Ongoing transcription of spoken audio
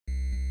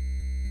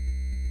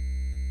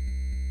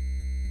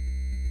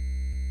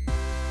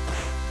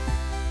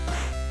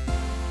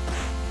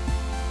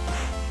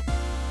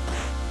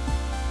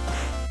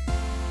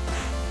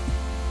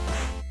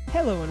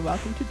Hello and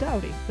welcome to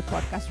Dowdy, the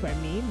podcast where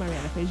me,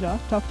 Mariana Feijó,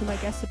 talk to my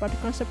guests about the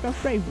concept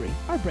of bravery,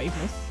 or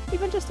braveness,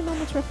 even just the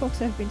moments where folks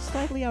have been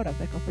slightly out of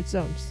their comfort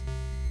zones.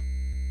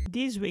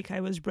 This week I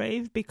was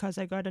brave because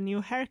I got a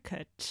new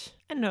haircut.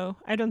 And no,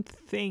 I don't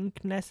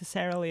think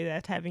necessarily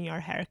that having your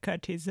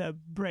haircut is a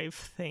brave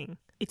thing.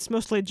 It's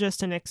mostly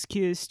just an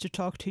excuse to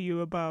talk to you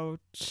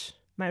about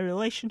my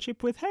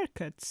relationship with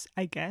haircuts,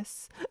 I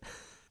guess.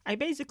 I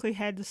basically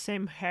had the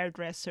same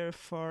hairdresser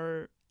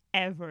for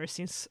ever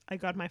since I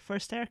got my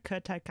first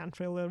haircut. I can't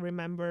really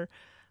remember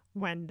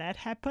when that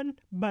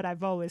happened, but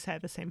I've always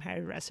had the same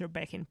hairdresser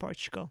back in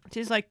Portugal.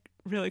 She's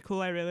really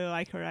cool. I really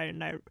like her,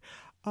 and I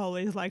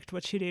always liked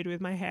what she did with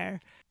my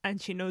hair.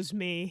 And she knows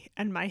me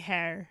and my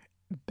hair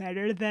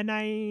better than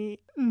I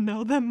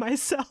know them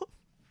myself.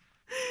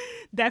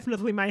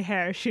 Definitely my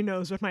hair. She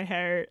knows what my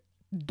hair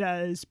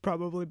does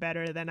probably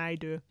better than I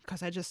do,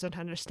 because I just don't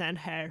understand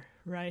hair,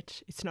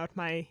 right? It's not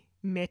my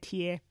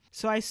métier.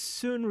 So I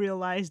soon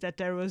realized that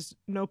there was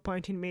no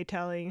point in me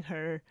telling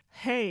her,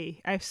 hey,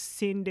 I've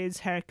seen this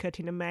haircut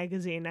in a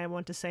magazine, I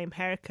want the same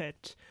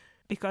haircut,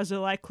 because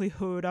the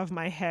likelihood of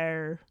my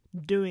hair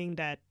doing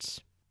that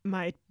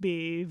might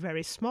be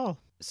very small.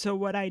 So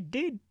what I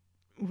did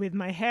with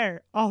my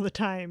hair all the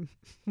time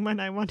when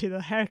I wanted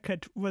a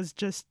haircut was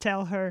just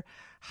tell her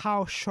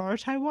how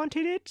short I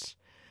wanted it,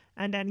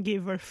 and then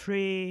give her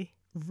free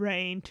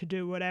reign to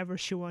do whatever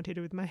she wanted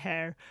with my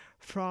hair,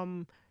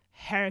 from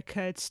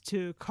haircuts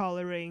to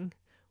coloring,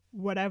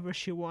 whatever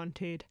she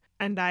wanted.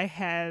 And I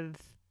had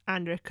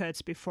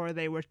undercuts before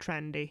they were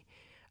trendy.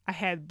 I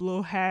had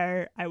blue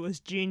hair. I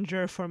was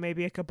ginger for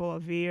maybe a couple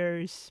of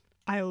years.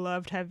 I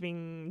loved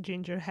having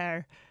ginger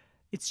hair.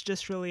 It's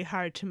just really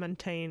hard to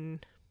maintain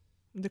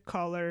the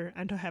color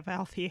and to have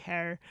healthy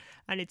hair,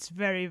 and it's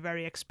very,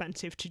 very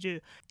expensive to do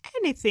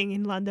anything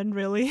in London,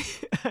 really,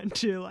 and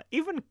to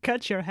even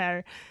cut your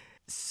hair.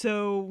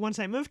 So once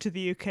I moved to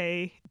the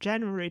UK,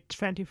 January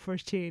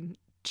 2014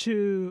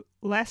 to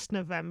last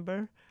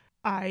November,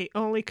 I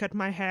only cut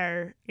my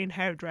hair in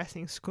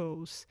hairdressing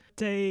schools.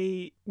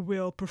 They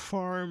will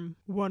perform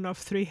one of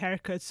 3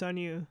 haircuts on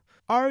you,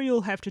 or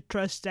you'll have to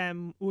trust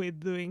them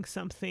with doing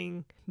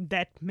something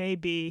that may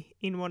be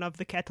in one of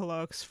the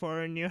catalogs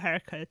for new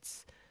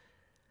haircuts.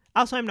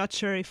 Also, I'm not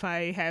sure if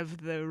I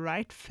have the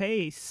right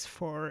face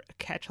for a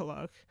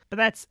catalog, but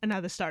that's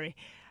another story.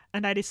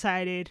 And I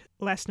decided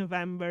last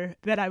November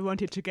that I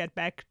wanted to get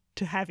back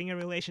to having a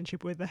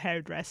relationship with a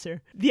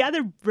hairdresser. The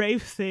other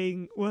brave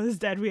thing was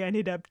that we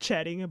ended up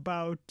chatting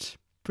about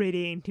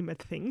pretty intimate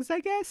things,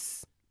 I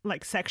guess,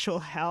 like sexual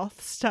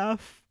health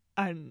stuff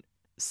and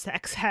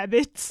sex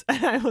habits.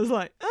 And I was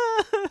like,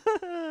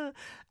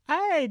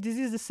 this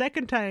is the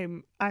second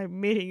time I'm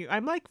meeting you.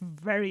 I'm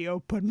very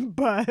open,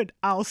 but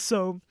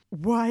also,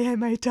 why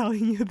am I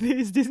telling you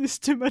this? This is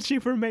too much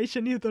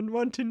information you don't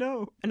want to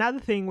know. Another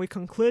thing, we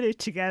concluded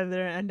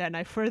together, and then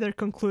I further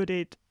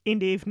concluded in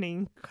the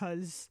evening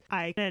because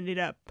I ended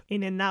up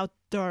in an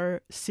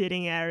outdoor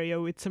sitting area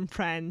with some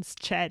friends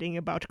chatting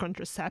about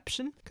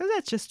contraception, because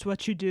that's just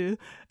what you do,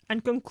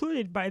 and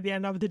concluded by the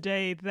end of the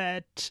day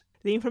that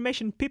the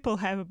information people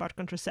have about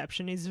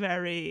contraception is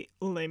very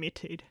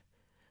limited.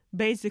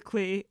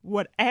 Basically,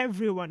 what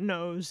everyone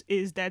knows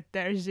is that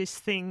there's this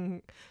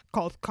thing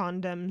called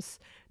condoms.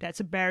 That's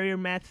a barrier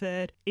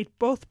method. It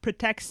both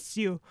protects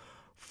you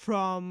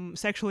from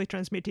sexually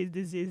transmitted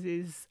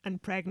diseases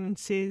and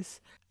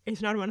pregnancies.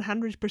 It's not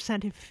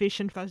 100%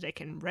 efficient because they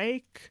can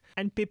break,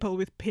 and people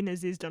with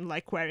penises don't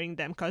like wearing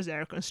them because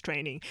they're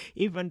constraining,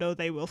 even though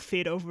they will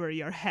fit over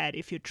your head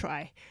if you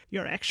try.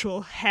 Your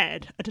actual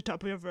head at the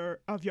top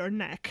of your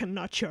neck and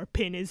not your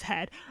penis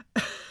head.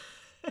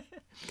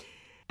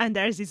 And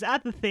there's this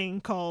other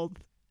thing called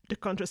the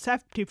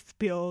contraceptive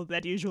pill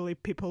that usually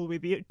people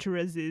with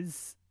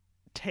uteruses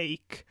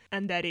take,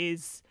 and that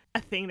is a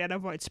thing that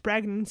avoids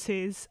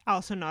pregnancies,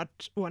 also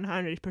not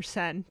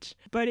 100%,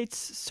 but it's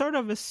sort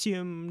of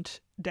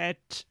assumed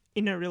that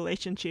in a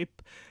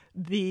relationship,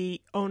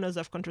 the onus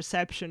of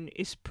contraception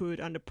is put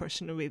on the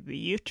person with the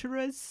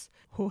uterus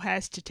who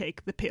has to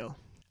take the pill.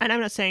 And I'm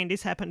not saying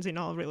this happens in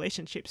all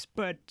relationships,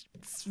 but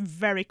it's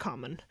very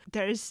common.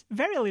 There's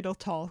very little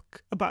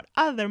talk about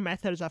other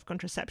methods of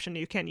contraception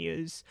you can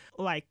use,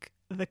 like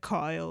the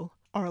coil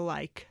or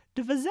like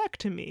the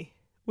vasectomy,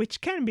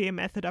 which can be a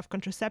method of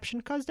contraception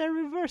because they're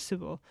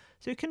reversible.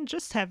 So you can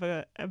just have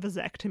a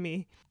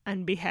vasectomy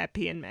and be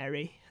happy and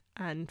merry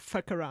and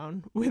fuck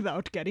around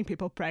without getting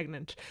people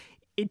pregnant.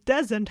 It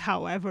doesn't,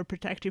 however,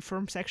 protect you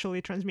from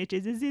sexually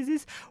transmitted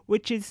diseases,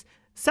 which is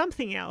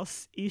something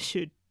else you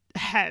should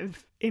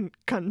have in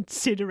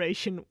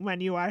consideration when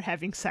you are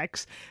having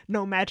sex,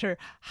 no matter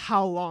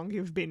how long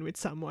you've been with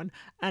someone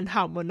and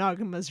how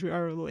monogamous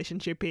your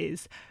relationship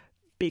is,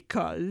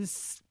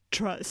 because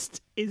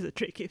trust is a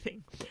tricky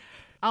thing.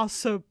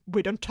 Also,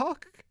 we don't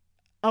talk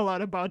a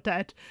lot about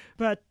that,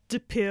 but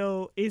the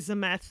pill is a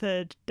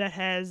method that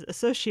has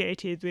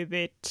associated with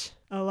it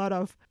a lot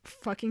of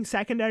fucking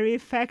secondary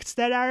effects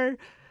that are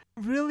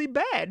really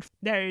bad.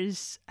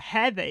 There's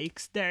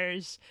headaches,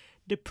 there's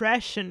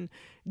depression,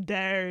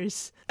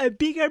 there's a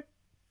bigger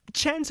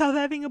chance of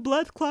having a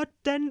blood clot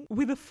than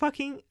with a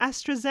fucking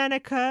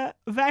AstraZeneca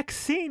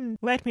vaccine.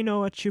 Let me know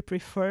what you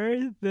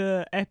prefer,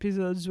 the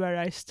episodes where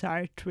I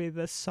start with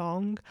a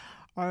song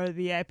or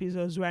the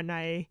episodes when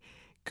I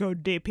go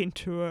deep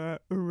into a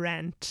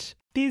rant.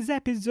 This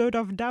episode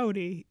of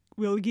Dowdy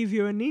will give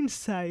you an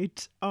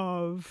insight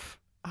of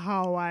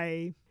how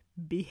I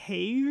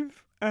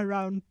behave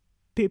around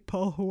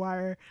people who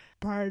are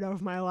part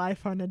of my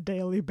life on a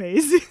daily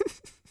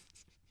basis.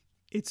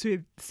 It's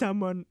with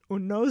someone who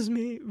knows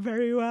me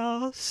very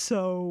well,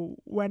 so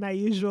when I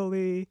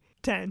usually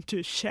tend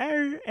to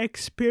share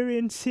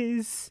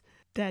experiences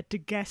that the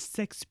guest's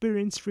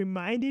experience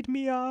reminded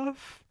me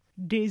of,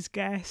 this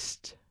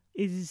guest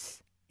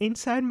is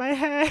inside my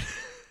head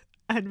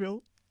and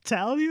will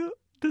tell you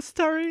the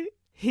story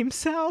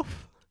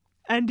himself.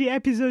 And the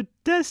episode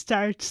does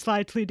start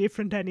slightly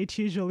different than it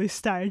usually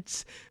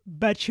starts,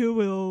 but you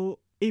will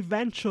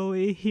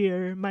eventually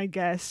hear my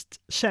guest,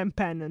 Shem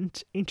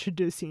Pennant,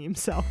 introducing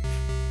himself.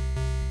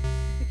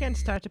 You can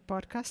start a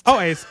podcast. Oh,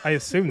 I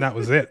assume that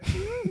was it.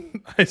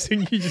 I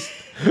assume you just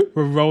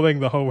were rolling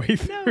the whole way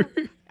through.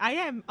 No, I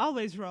am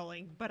always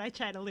rolling, but I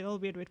chat a little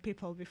bit with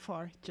people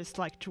before, just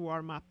like to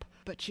warm up.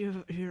 But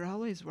you're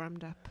always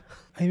warmed up.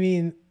 I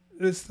mean,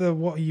 it's the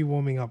what are you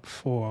warming up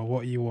for?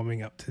 What are you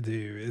warming up to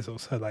do is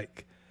also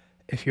like,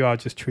 if you are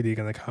just truly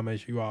going to come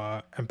as you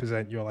are and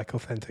present your like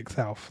authentic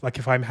self. Like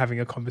if I'm having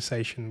a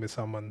conversation with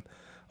someone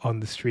on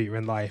the street or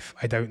in life,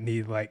 I don't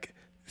need like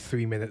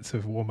 3 minutes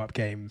of warm up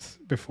games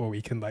before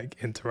we can like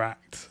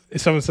interact.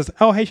 If someone says,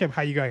 "Oh, hey Shem,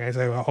 how you going?" I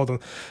say, "Well, hold on,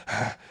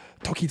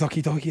 talkie.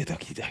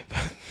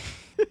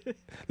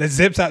 Let's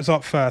zip that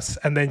up first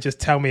and then just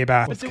tell me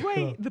about." But the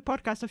way the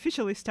podcast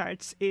officially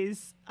starts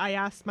is I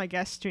ask my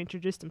guests to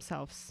introduce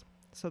themselves.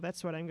 So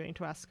that's what I'm going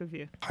to ask of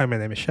you. Hi, my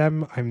name is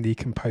Shem. I'm the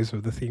composer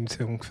of the theme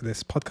song for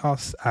this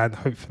podcast. And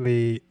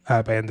hopefully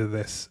by the end of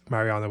this,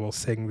 Mariana will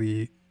sing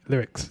the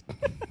lyrics.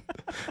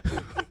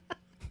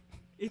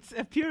 It's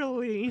a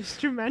purely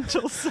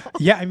instrumental song.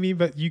 Yeah, I mean,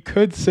 but you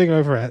could sing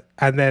over it.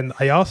 And then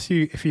I asked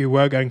you if you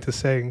were going to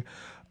sing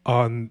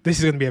on... This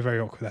is going to be a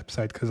very awkward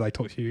episode because I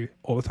talk to you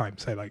all the time.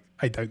 So, like,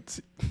 I don't...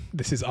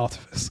 This is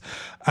artifice.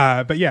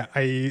 But yeah,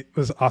 I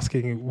was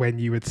asking when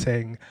you would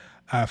sing...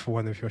 for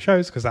one of your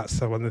shows, because that's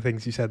one of the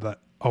things you said that,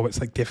 oh, it's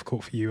like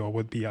difficult for you or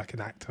would be like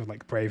an act of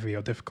like bravery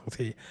or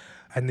difficulty.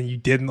 And then you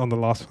didn't on the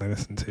last one I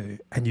listened to,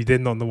 and you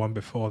didn't on the one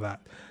before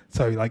that.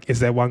 So like, is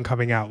there one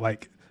coming out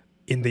like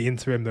in the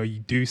interim though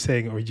you do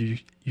sing, or you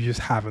just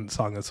haven't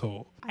sung at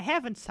all? I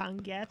haven't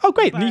sung yet. Oh,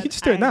 great. Then you can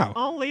just do it now.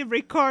 I only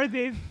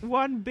recorded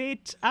one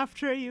bit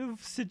after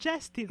you've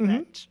suggested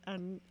that,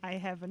 and I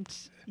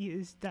haven't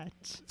used that.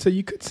 So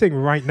you could sing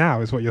right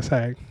now, is what you're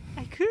saying?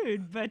 I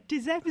could, but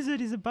this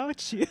episode is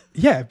about you.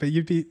 Yeah, but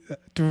you'd be...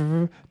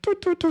 That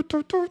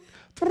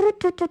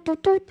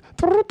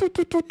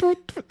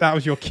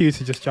was your cue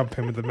to just jump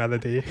in with the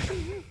melody.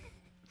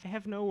 I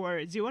have no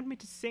words. You want me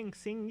to sing?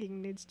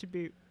 Singing needs to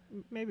be...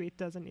 Maybe it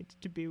doesn't need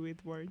to be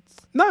with words.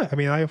 No, I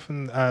mean, I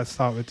often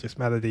start with just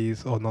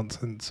melodies or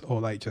nonsense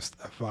or like just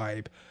a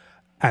vibe.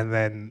 And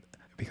then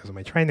because of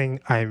my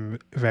training, I'm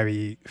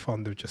very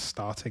fond of just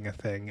starting a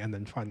thing and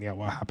then finding out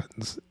what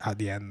happens at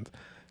the end,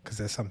 because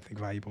there's something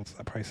valuable to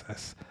that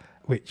process,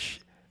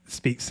 which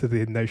speaks to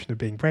the notion of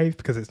being brave,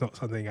 because it's not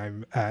something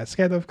I'm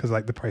scared of, because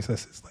like the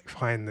process is like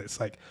fine. It's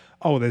like,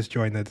 oh, there's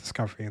joy in the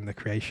discovery and the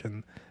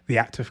creation, the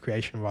act of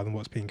creation rather than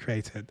what's being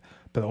created.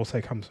 But it also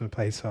comes from a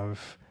place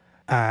of...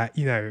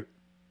 I'm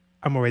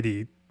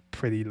already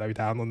pretty low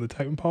down on the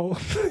totem pole,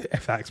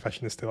 if that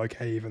expression is still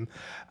okay even.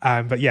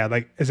 But yeah,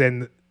 like as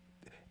in,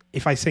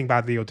 if I sing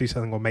badly or do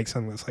something or make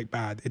something that's like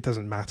bad, it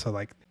doesn't matter.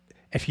 Like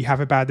if you have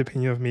a bad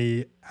opinion of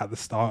me at the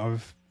start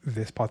of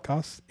this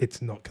podcast,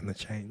 it's not going to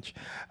change.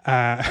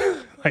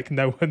 Like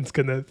no one's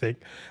going to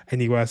think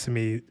any worse of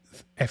me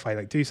if I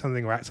like do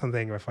something or act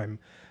something, or if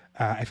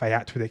I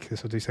act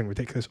ridiculous or do something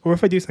ridiculous, or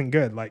if I do something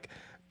good. Like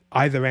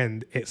either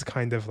end, it's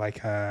kind of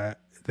like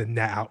the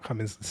net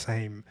outcome is the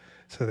same.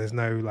 So there's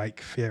no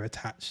like fear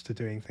attached to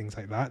doing things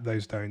like that.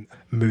 Those don't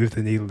move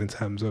the needle in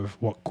terms of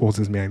what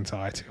causes me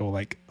anxiety or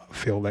like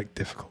feel like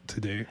difficult to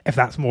do. If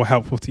that's more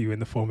helpful to you in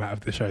the format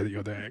of the show that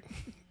you're doing.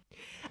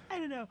 I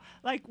don't know.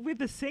 Like with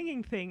the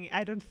singing thing,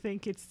 I don't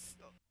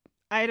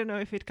know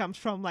if it comes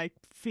from like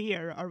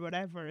fear or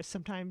whatever.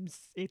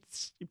 Sometimes it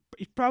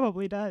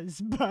probably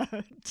does,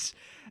 but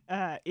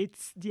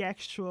it's the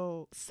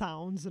actual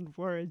sounds and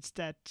words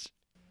that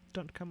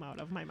don't come out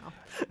of my mouth.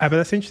 But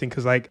that's interesting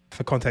because, like,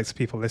 for context,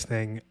 people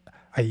listening,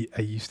 I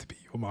used to be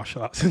your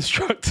martial arts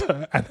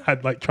instructor, and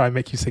I'd like try and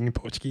make you sing in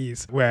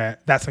Portuguese, where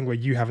that's something where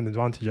you have an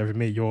advantage over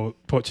me. Your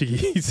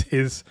Portuguese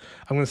is,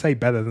 I'm going to say,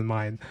 better than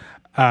mine.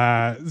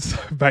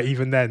 But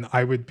even then,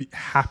 I would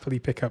happily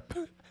pick up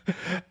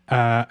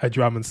a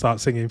drum and start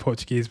singing in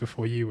Portuguese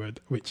before you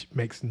would, which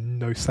makes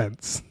no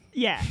sense.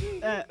 Yeah,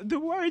 the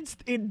words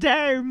in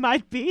there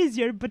might be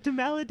easier, but the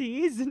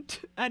melody isn't.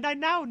 And I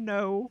now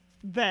know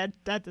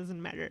that doesn't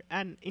matter.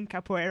 And in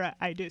capoeira,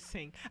 I do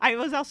sing. I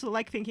was also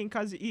like thinking,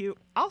 because you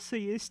also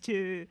used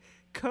to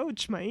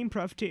coach my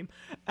improv team,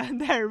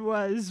 and there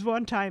was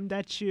one time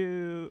that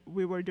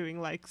we were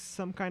doing like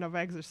some kind of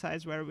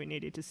exercise where we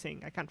needed to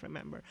sing. I can't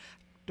remember.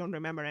 Don't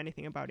remember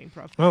anything about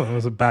improv. Oh, I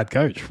was a bad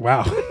coach.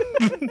 Wow.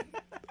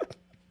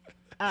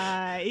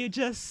 You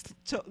just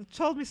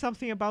told me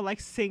something about like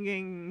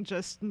singing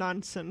just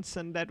nonsense,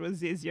 and that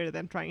was easier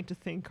than trying to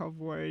think of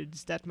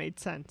words that made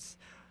sense,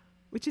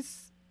 which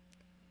is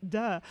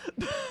duh.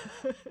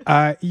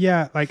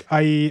 Yeah, like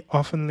I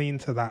often lean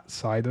to that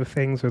side of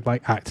things with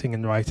like acting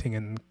and writing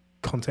and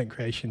content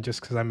creation, just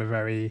because I'm a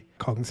very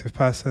cognitive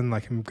person.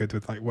 Like I'm good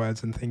with like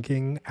words and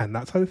thinking and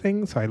that sort of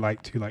thing. So I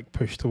like to like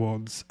push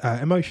towards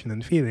emotion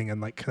and feeling and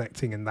like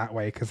connecting in that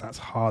way, because that's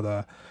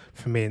harder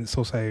for me. And it's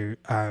also,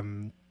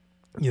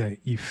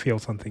 you feel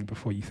something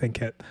before you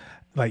think it.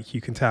 Like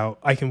you can tell,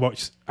 I can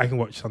watch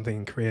something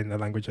in Korean, a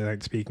language I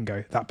don't speak, and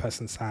go, that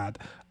person's sad.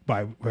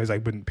 Whereas I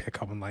wouldn't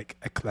pick up on like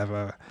a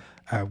clever,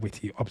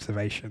 witty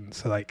observation.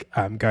 So like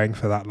going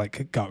for that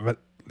like gut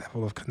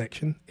level of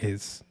connection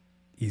is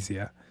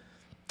easier.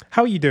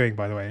 How are you doing,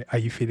 by the way? Are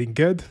you feeling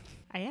good?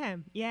 I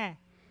am, yeah.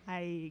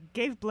 I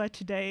gave blood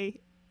today,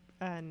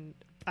 and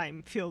I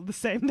feel the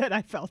same that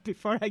I felt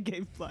before I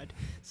gave blood.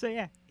 So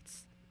yeah,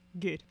 it's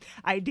good.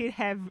 I did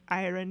have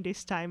iron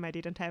this time. I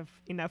didn't have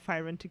enough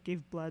iron to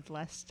give blood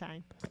last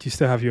time. Do you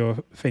still have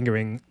your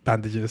fingering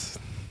bandages?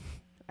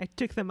 I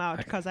took them out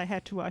because I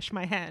had to wash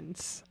my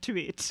hands to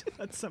eat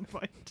at some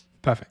point.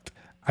 Perfect.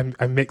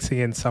 I'm mixing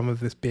in some of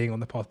this being on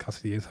the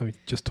podcast with you and some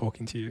just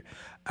talking to you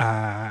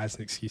as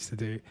an excuse to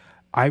do.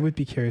 I would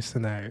be curious to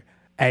know,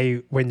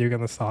 A, when you're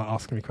going to start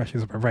asking me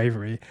questions about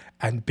bravery,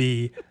 and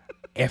B,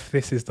 if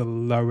this is the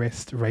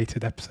lowest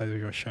rated episode of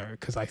your show,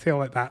 because I feel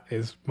like that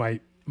is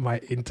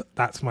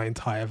that's my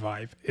entire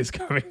vibe is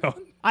coming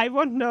on. I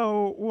won't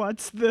know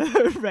what's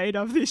the rate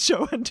of this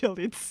show until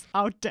it's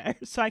out there,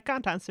 so I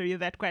can't answer you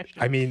that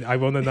question. I mean, I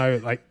want to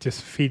know, like,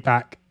 just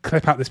feedback,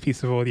 clip out this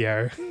piece of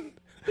audio.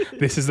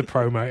 This is the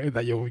promo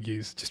that you'll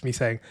use. Just me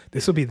saying,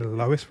 this will be the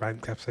lowest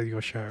ranked episode of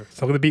your show.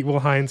 It's not going to beat Will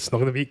Hines. It's not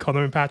going to beat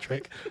Connor and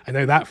Patrick. I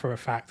know that for a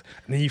fact.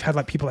 And then you've had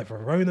like people like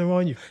Verona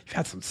on. You've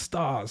had some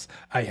stars.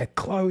 I had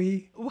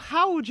Chloe.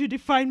 How would you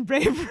define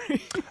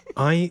bravery?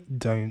 I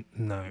don't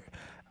know.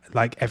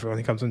 Like everyone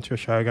who comes onto your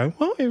show going,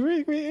 well, it's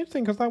really, really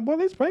interesting because like, what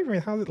is bravery?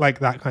 How's it like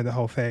that kind of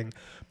whole thing?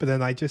 But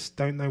then I just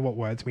don't know what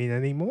words mean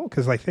anymore,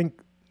 because I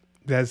think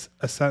there's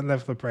a certain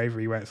level of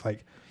bravery where it's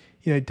like,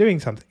 doing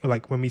something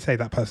like when we say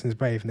that person is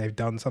brave and they've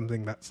done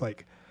something that's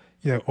like,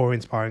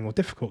 awe-inspiring or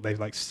difficult. They've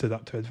like stood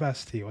up to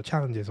adversity or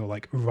challenges, or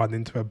like run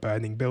into a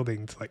burning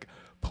building to like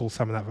pull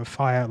someone out of a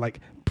fire,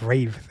 like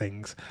brave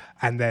things.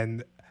 And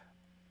then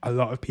a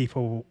lot of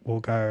people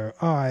will go,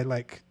 oh, I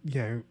like,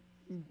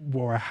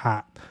 wore a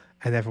hat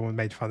and everyone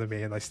made fun of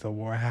me and I still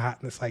wore a hat.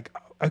 And it's like,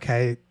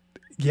 okay,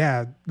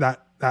 yeah,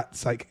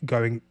 that's like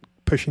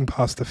pushing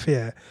past the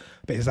fear.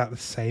 But is that the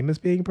same as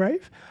being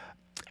brave?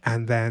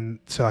 And then,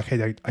 so like,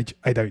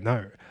 I don't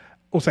know.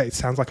 Also, it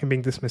sounds like I'm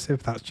being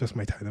dismissive. That's just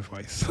my tone of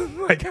voice.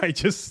 Like, I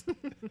just,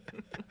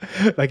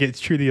 like, it's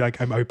truly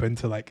like I'm open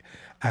to like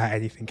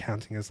anything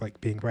counting as like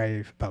being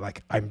brave. But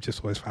like, I'm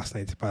just always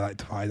fascinated by like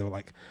divide, or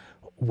like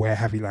where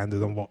have you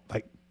landed on what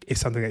like is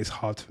something that is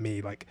hard for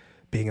me, like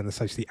being in a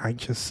socially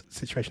anxious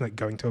situation, like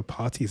going to a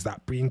party. Is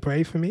that being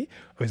brave for me?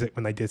 Or is it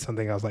when I did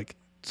something I was like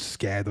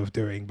scared of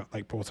doing, but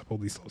like brought up all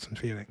these thoughts and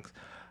feelings?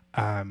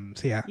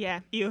 So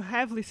yeah, you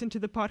have listened to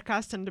the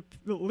podcast, and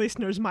the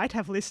listeners might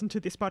have listened to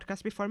this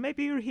podcast before.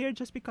 Maybe you're here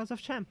just because of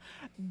Cham,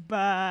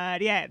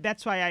 but yeah,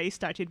 that's why I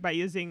started by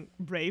using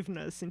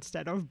braveness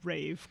instead of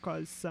brave,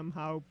 because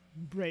somehow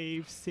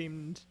brave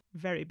seemed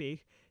very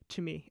big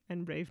to me,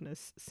 and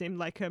braveness seemed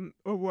like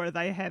a word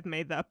I had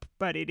made up,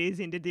 but it is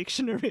in the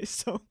dictionary,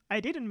 so I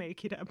didn't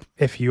make it up.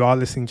 If you are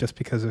listening just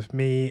because of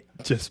me,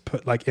 just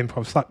put like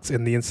improv sucks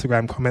in the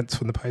Instagram comments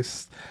from the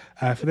post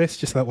for this,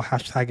 just a little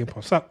hashtag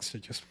improv sucks, so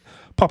just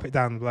pop it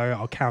down below.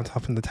 I'll count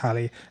up in the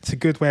tally. It's a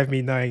good way of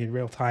me knowing in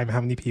real time how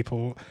many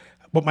people,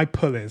 what my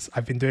pull is.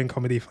 I've been doing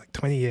comedy for like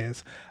 20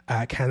 years.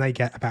 Can I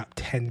get about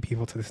 10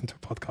 people to listen to a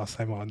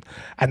podcast I'm on?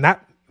 And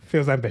that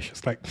feels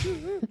ambitious, like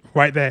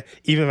right there.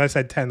 Even if I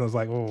said 10, I was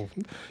like, oh,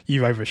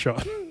 you've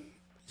overshot.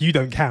 You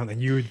don't count,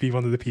 and you would be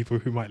one of the people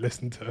who might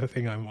listen to a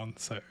thing I'm on.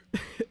 So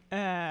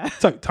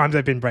times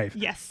I've been brave.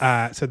 Yes.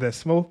 So there's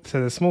small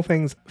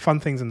things, fun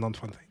things, and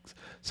non-fun things.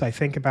 So I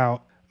think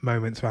about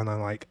moments when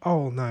I'm like,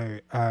 oh no,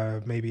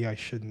 maybe I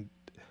shouldn't.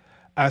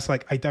 It's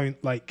like I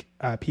don't like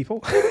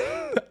people.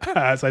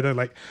 So I don't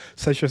like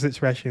social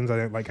situations. I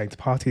don't like going to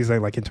parties. I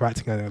don't like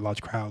interacting. I don't like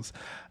large crowds.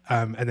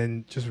 And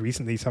then just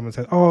recently someone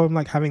said, oh, I'm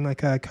like having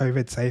like a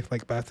COVID safe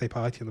like birthday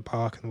party in the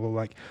park, and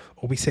we'll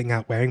be sitting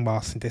out wearing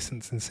masks and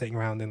distance and sitting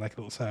around in like a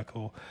little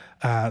circle,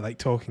 like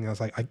talking. I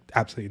was like, I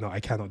absolutely not. I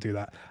cannot do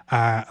that.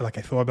 Like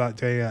I thought about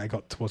doing it. I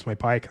got towards my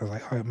bike. I was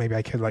like, oh, maybe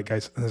I could like go.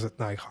 And I was like,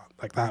 no, I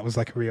can't. Like that was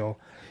like a real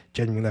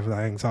genuine level of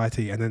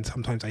anxiety. And then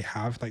sometimes I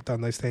have like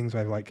done those things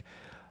where like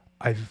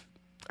I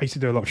used to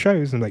do a lot of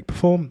shows and like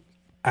perform,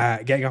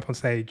 getting up on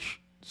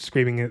stage,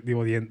 screaming at the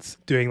audience,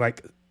 doing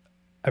like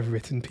a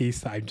written piece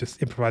that I'm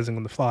just improvising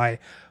on the fly,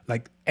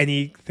 like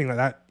anything like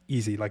that.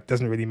 easy, like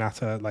doesn't really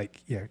matter,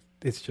 like, you know,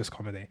 it's just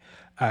comedy.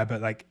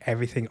 But like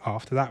everything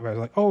after that, where I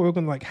was like, oh, we're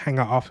gonna like hang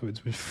out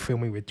afterwards, was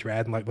filming with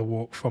Dread, and like the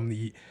walk from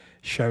the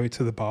show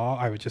to the bar,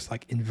 I would just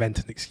like invent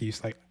an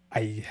excuse, like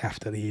I have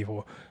to leave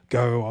or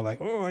go, or like,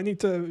 oh, I need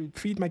to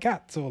feed my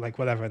cats, or like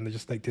whatever, and they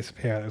just like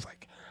disappear. It was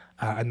like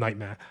a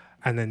nightmare.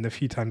 And then the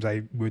few times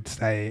I would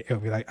stay, it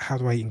would be like, how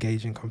do I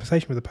engage in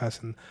conversation with a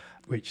person,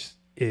 which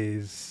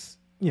is,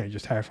 you know,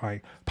 just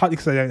terrifying. Partly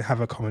because I don't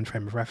have a common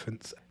frame of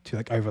reference to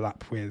like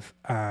overlap with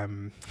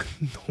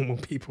normal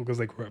people because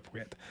I grew up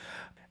with.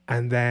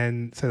 And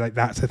then, so like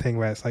that's the thing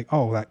where it's like,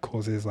 oh, that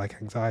causes like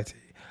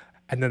anxiety.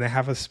 And then I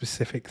have a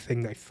specific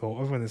thing that I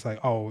thought of when it's like,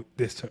 oh,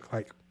 this took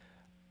like,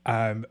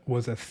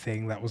 was a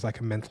thing that was like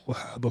a mental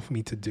hurdle for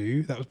me to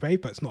do. That was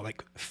brave, but it's not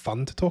like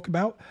fun to talk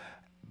about.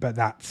 But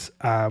that's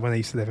when I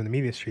used to live in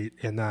Amelia Street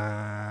in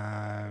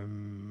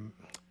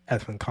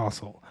Elephant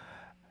Castle.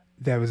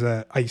 I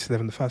used to live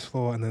on the first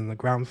floor, and then on the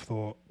ground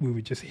floor, we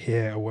would just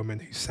hear a woman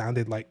who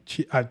sounded like,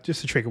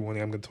 just a trigger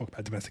warning, I'm going to talk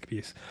about domestic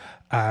abuse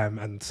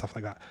and stuff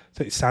like that.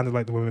 So it sounded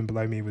like the woman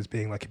below me was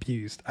being like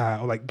abused,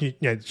 or like, you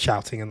know,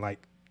 shouting and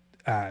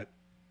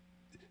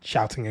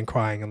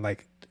crying, and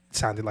like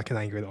sounded like an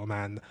angry little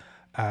man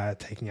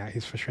taking out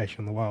his frustration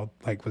on the world,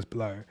 like was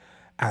below.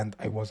 And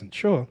I wasn't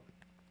sure.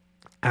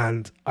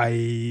 And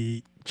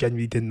I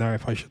genuinely didn't know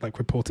if I should like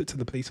report it to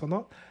the police or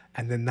not.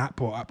 And then that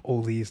brought up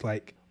all these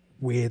like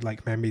weird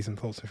like memories and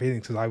thoughts and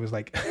feelings, because I was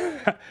like,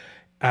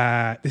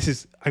 I'm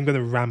going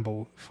to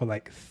ramble for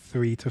like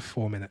 3 to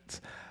 4 minutes,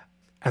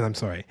 and I'm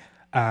sorry.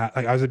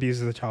 Like I was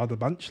abused as a child a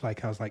bunch.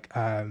 Like I was like,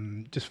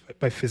 just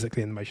both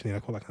physically and emotionally,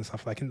 like all that kind of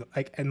stuff. Like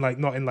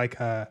not in like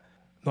a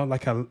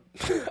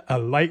a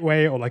light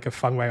way or like a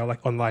fun way or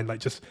like online, like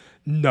just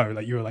no,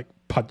 like you were like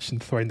punched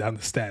and thrown down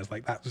the stairs.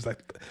 Like that was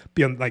like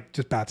beyond like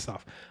just bad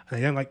stuff. And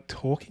I don't like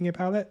talking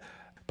about it,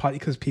 partly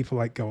because people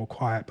like go all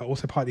quiet, but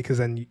also partly because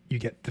then you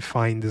get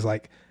defined as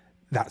like,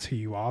 that's who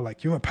you are.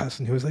 Like you're a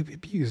person who was like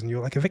abused and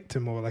you're like a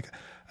victim or like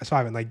a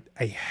survivor. And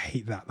I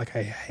hate that. Like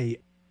I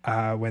hate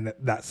when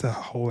that's the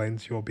whole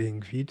lens you're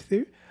being viewed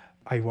through.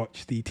 I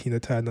watched the Tina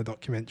Turner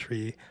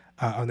documentary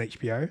on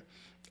HBO.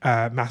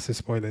 Massive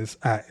spoilers.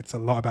 It's a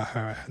lot about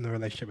her and the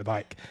relationship with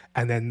Ike.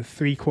 And then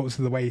 3/4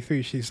 of the way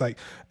through, she's like,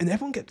 and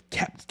everyone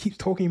keeps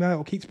talking about it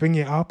or keeps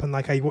bringing it up. And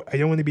like, I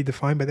don't want to be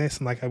defined by this.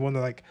 And like, I want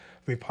to like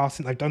move past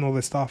it. And I've done all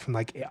this stuff. And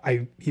like,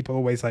 people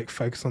always like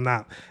focus on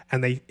that.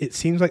 And it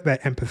seems like they're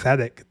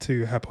empathetic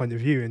to her point of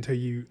view until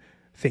you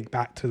think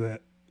back to the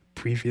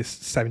previous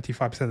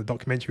 75% of the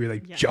documentary where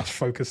they just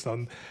focused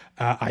on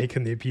Ike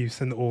and the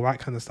abuse and all that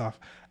kind of stuff.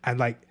 And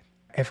like,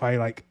 if I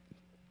like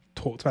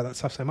talked about that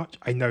stuff so much,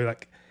 I know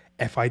like,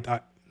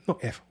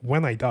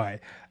 when I die,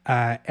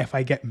 if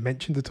I get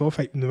mentioned at all,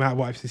 like, no matter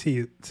what FCC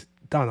is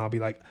done, I'll be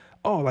like,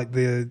 oh, like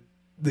the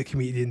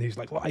comedian whose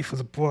like life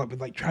was brought up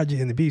with like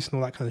tragedy and abuse and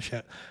all that kind of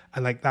shit,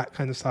 and like that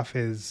kind of stuff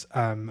is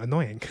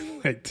annoying,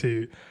 like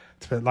to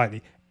put it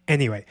lightly.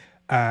 Anyway,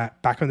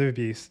 back on the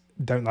abuse,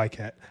 don't like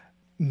it,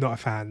 not a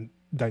fan,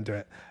 don't do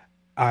it.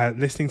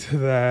 Listening to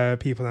the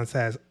people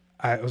downstairs,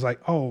 it was like,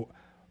 oh,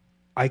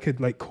 I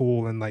could like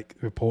call and like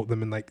report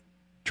them and like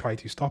try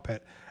to stop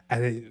it.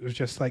 And it was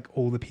just like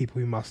all the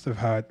people who must have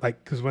heard,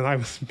 like, because when I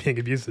was being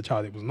abused as a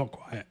child, it was not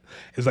quiet.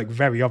 It was like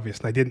very obvious.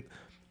 And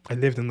I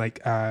lived in like,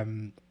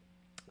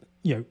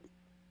 you know,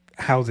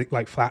 housing,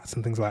 like flats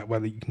and things like that,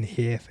 where you can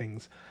hear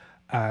things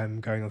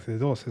going on through the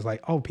door. So it's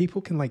like, oh,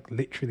 people can like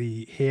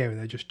literally hear and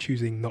they're just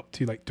choosing not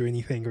to like do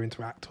anything or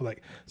interact or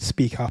like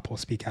speak up or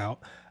speak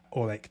out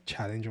or like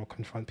challenge or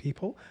confront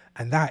people.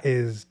 And that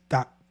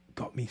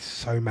got me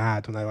so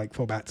mad when I like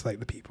thought back to like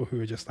the people who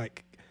were just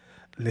like,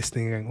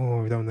 listening and going,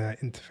 oh, we don't want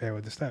to interfere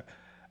or disturb,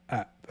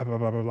 blah, blah,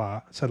 blah, blah,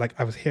 blah. So like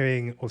I was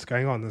hearing what's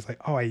going on. It's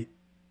like, oh, I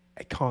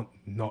can't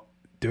not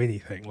do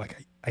anything.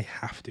 Like I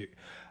have to.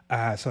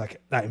 So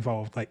like that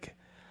involved like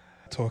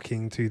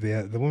talking to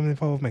the woman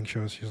involved, making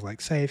sure she was like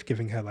safe,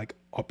 giving her like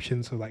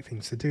options of like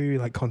things to do,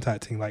 like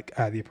contacting like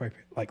the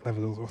appropriate like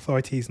level of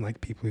authorities and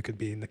like people who could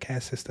be in the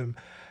care system.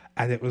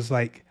 And it was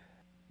like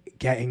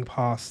getting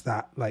past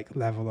that like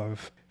level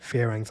of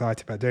fear,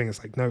 anxiety about doing it.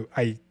 It's like, no,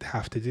 I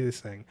have to do this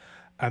thing.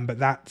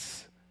 But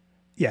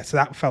so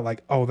that felt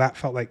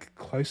like,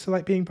 close to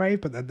like being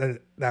brave, but then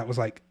that was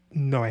like,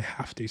 no, I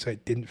have to. So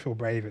it didn't feel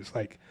brave. It's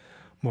like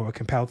more of a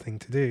compelled thing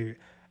to do.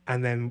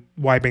 And then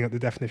why bring up the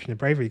definition of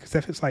bravery? Because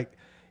if it's like,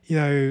 you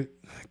know,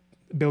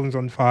 buildings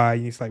on fire,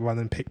 you need to like run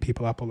and pick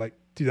people up or like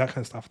do that kind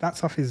of stuff. That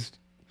stuff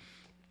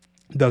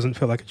doesn't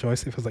feel like a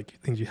choice. It feels like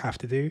things you have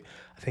to do.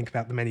 I think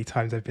about the many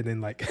times I've been in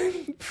like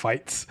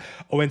fights,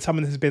 or when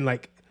someone has been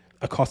like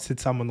accosted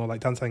someone or like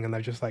done something and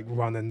they've just like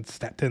run and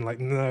stepped in like,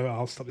 no,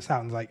 I'll stop this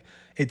out. And like,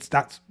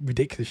 that's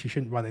ridiculous. You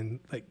shouldn't run and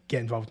like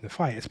get involved in a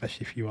fight,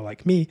 especially if you were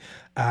like me,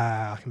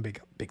 like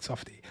a big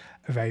softie,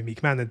 very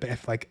meek mannered. But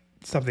if like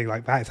something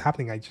like that is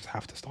happening, I just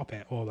have to stop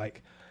it. Or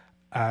like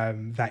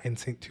that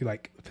instinct to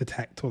like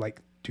protect or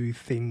like do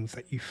things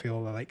that you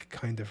feel are like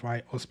kind of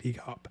right or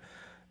speak up,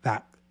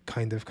 that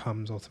kind of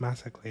comes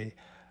automatically.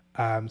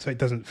 So it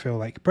doesn't feel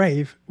like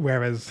brave,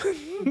 whereas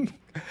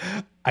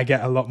I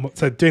get a lot more.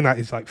 So doing that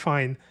is like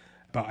fine,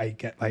 but I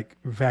get like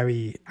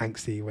very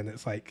angsty when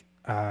it's like,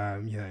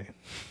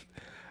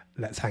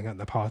 let's hang out in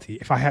the party.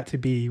 If I had to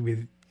be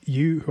with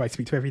you, who I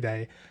speak to every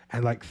day,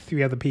 and like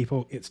 3 other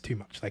people, it's too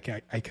much. Like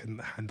I couldn't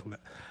handle it.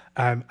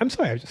 I'm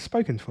sorry, I've just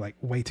spoken for like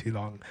way too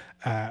long.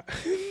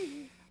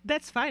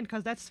 That's fine,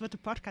 because that's what the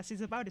podcast is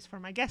about, is for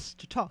my guests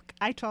to talk.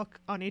 I talk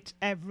on it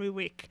every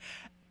week.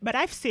 But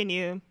I've seen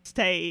you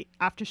stay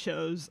after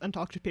shows and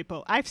talk to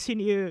people. I've seen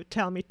you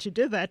tell me to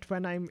do that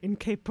when I'm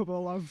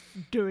incapable of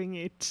doing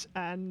it.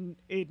 And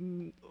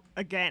in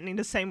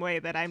the same way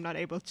that I'm not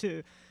able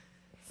to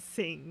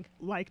sing,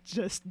 like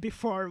just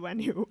before when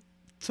you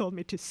told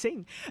me to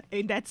sing.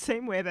 In that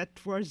same way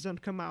that words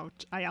don't come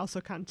out, I also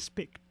can't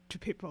speak to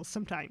people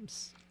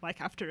sometimes,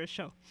 like after a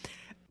show.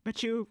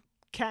 But you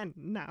can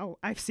now.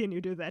 I've seen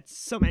you do that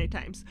so many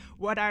times.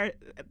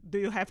 Do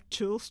you have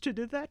tools to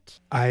do that?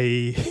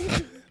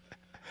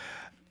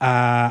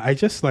 I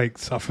just like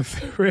suffer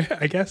through it,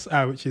 I guess,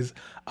 which is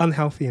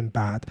unhealthy and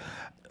bad.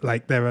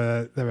 Like there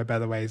are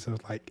better ways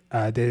of like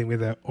dealing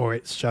with it, or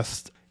it's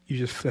just you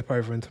just flip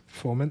over into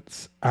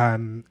performance,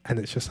 and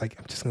it's just like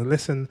I'm just gonna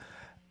listen.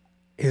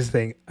 Here's the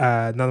thing: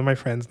 none of my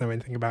friends know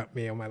anything about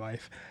me or my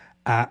life,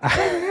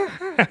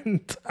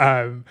 and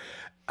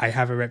I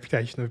have a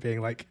reputation of being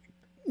like,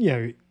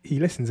 he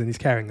listens and he's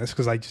caring. That's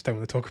because I just don't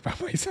want to talk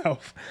about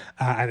myself.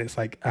 And it's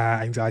like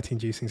anxiety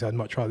inducing. So I'd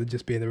much rather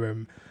just be in the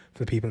room for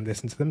the people and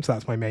listen to them. So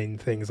that's my main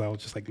thing, is I'll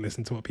just like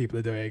listen to what people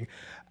are doing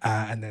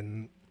and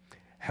then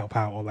help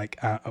out or like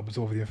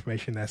absorb the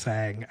information they're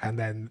saying. And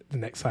then the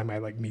next time I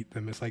like meet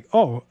them, it's like,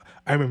 oh,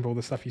 I remember all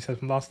the stuff you said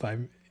from last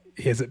time.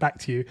 Here's it back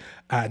to you.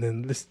 And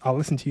then I'll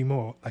listen to you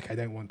more. Like I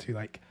don't want to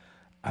like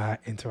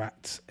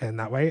interact in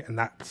that way. And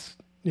that's,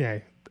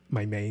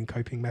 my main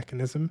coping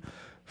mechanism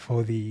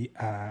for the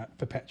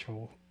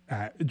perpetual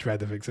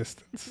dread of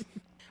existence.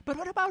 But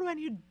what about when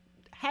you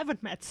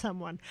haven't met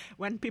someone?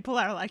 When people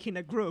are like in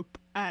a group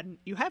and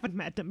you haven't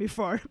met them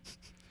before?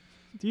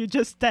 Do you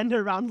just stand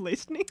around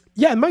listening?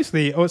 Yeah,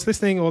 mostly. Or it's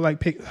listening or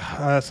like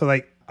so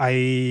like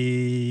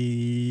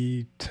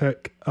I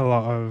took a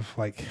lot of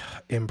like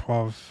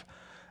improv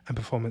and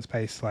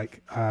performance-based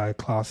like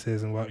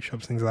classes and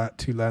workshops, things like that,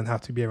 to learn how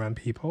to be around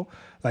people.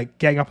 Like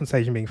getting up on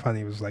stage and being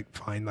funny was like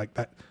fine. Like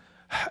that...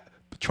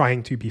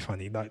 trying to be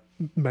funny, like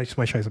most of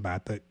my shows are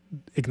bad, but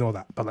ignore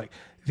that. But like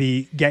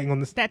the getting on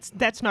this,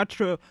 that's not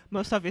true.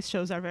 Most of his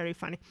shows are very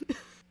funny.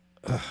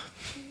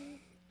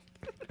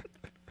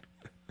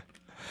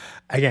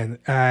 Again,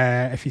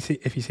 if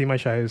you see my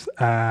shows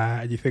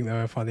and you think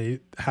they're funny,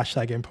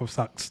 #improv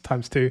sucks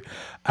 ×2.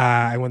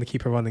 I want to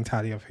keep a running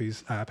tally of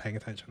who's paying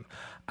attention.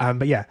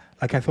 But yeah,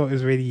 like I thought it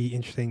was really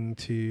interesting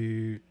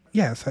to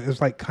so it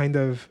was like kind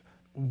of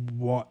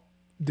what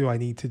do I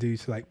need to do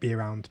to like be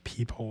around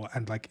people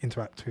and like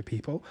interact with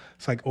people.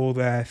 It's like all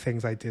the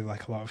things I did,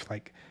 like a lot of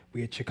like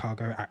weird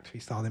Chicago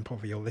actory style improv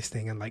where you're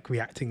listening and like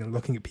reacting and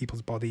looking at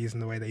people's bodies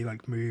and the way they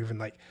like move and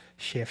like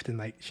shift,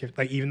 like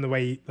even the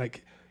way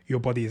like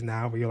your body is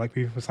now, where you're like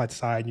moving from side to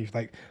side and you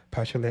like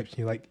purse your lips and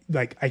you're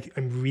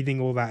I'm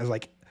reading all that as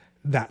like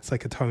that's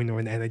like a tone or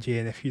an energy,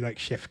 and if you like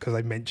shift because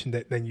I mentioned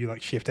it, then you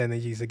like shift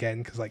energies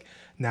again because like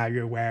now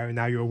you're aware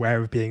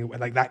of being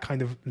like that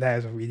kind of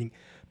layers of reading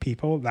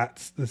people.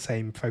 That's the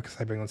same focus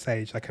I bring on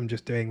stage. Like I'm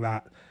just doing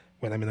that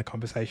when I'm in a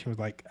conversation with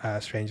like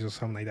strangers or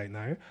someone I don't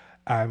know,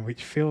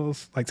 which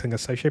feels like something a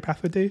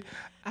sociopath would do.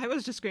 I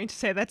was just going to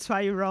say that's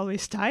why you're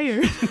always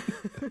tired.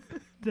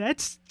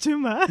 That's too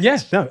much. Yeah,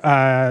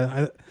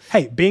 no.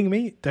 Hey, being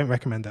me, don't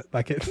recommend it.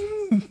 Like it's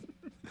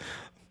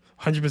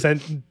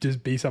 100%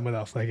 just be someone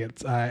else. Like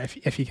it's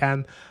if you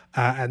can,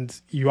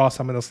 and you are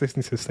someone else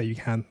listening to this, so you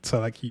can. So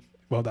like,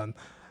 well done.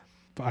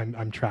 But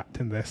I'm trapped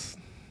in this.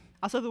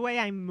 Also, the way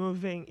I'm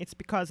moving, it's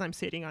because I'm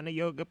sitting on a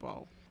yoga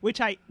ball,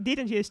 which I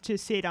didn't used to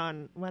sit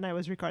on when I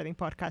was recording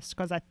podcasts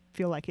because I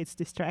feel like it's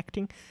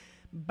distracting.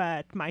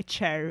 But my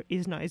chair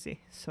is noisy,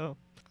 so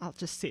I'll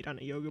just sit on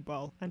a yoga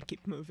ball and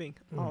keep moving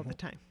all the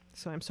time.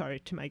 So I'm sorry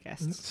to my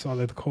guests.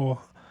 Solid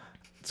core.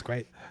 It's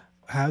great.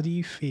 How do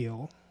you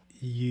feel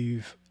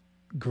you've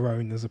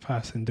grown as a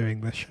person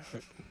doing this show?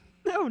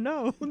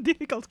 No,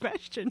 difficult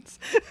questions.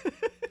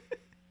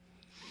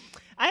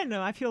 I don't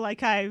know. I feel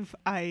like I've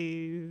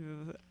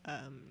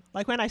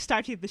like when I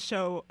started the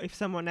show, if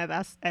someone had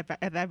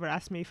ever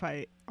asked me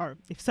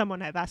if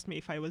someone had asked me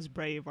if I was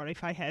brave or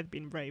if I had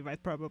been brave,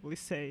 I'd probably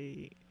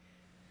say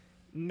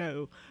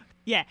no.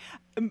 Yeah,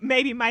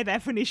 maybe my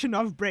definition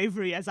of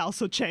bravery has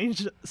also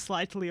changed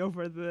slightly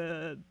over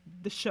the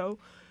show,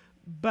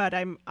 but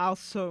I'm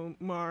also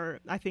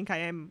I think I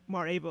am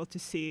more able to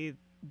see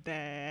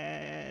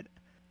that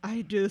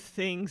I do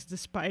things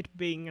despite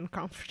being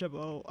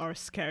uncomfortable or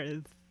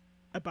scared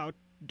about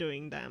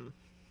doing them,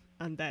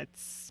 and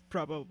that's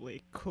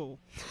probably cool.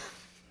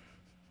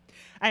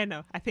 I don't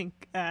know. I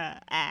think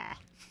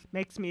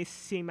makes me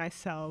see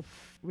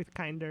myself with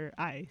kinder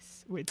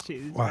eyes, which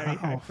is very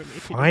hard for me to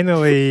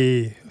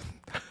finally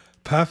do.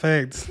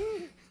 Perfect.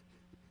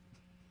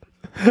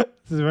 This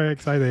is very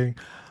exciting.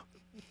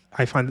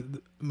 I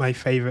find my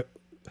favorite,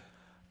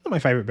 not not my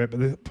favorite bit, but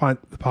the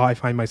part I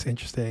find most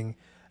interesting.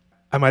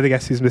 Am I the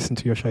guest who's listened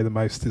to your show the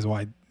most? Is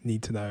what I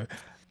need to know.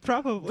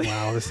 Probably.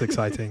 Wow, this is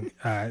exciting.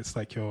 It's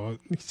like you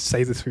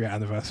say this for your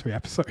anniversary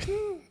episode.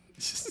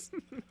 It's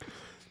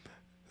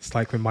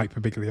like when Mike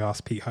Birbiglia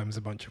asked Pete Holmes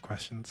a bunch of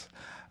questions.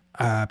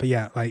 But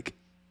yeah, like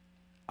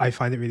I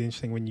find it really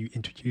interesting when you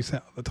introduce it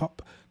at the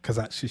top, because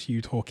that's just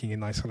you talking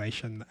in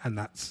isolation, and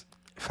that's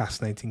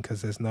fascinating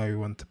because there's no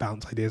one to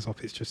bounce ideas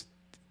off. It's just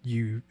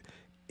you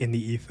in the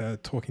ether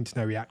talking to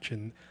no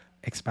reaction,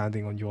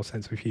 expanding on your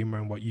sense of humor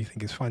and what you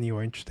think is funny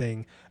or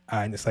interesting,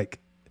 and it's like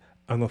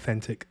an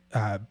authentic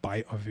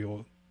bite of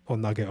your or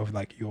nugget of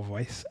like your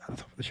voice at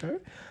the top of the show,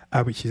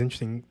 which is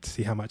interesting to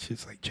see how much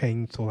it's like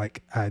changed or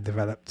like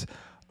developed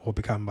or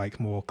become like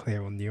more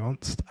clear or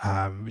nuanced,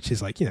 which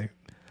is like, you know,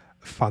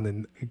 fun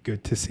and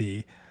good to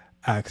see,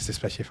 because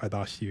especially if I'd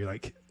asked you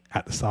like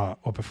at the start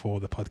or before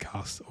the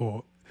podcast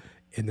or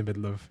in the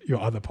middle of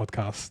your other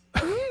podcast,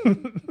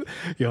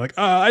 you're like,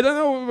 I don't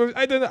know,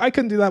 I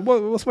couldn't do that.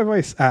 What's my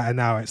voice? And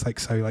now it's like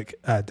so like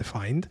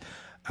defined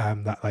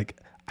that like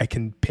I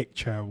can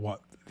picture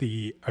what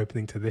the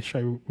opening to this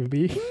show would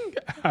be.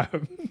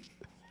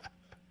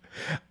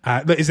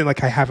 But isn't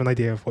like I have an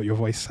idea of what your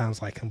voice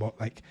sounds like and what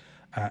like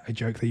a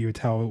joke that you would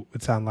tell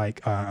would sound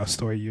like, a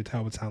story you would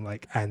tell would sound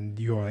like, and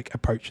your like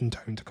approach and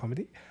tone to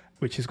comedy,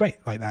 which is great.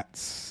 Like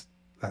that's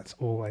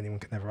all anyone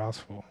can ever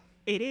ask for.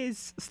 It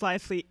is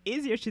slightly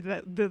easier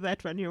to do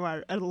that when you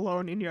are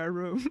alone in your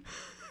room,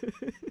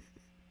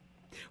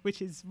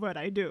 which is what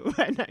I do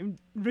when I'm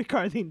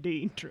recording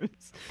the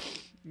intros.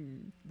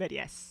 But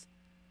yes,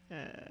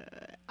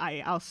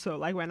 I also,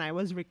 like when I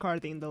was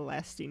recording the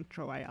last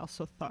intro, I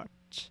also thought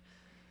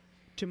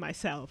to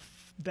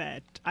myself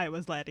that I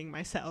was letting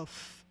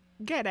myself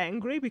get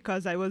angry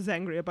because I was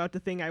angry about the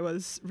thing I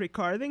was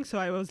recording. So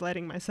I was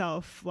letting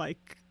myself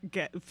like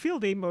feel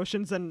the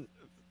emotions and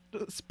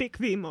speak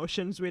the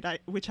emotions which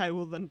I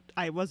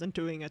wasn't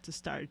doing at the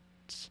start.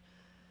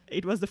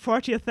 It was the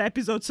 40th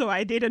episode, so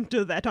I didn't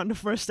do that on the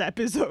first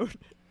episode.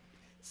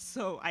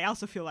 So I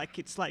also feel like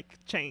it's like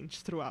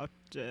changed throughout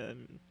the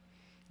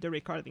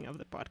recording of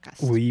the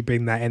podcast. Will you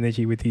bring that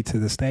energy with you to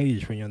the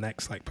stage when you're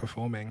next like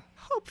performing?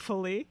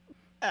 Hopefully.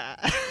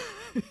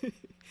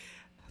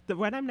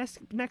 When I'm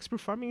next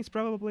performing is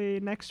probably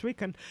next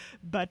weekend,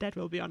 but that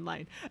will be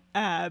online.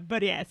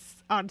 But yes,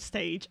 on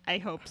stage, I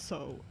hope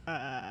so.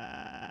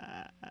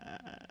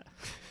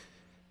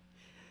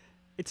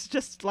 It's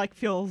just like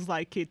feels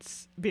like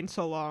it's been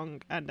so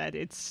long and that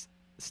it's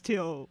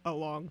still a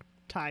long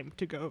time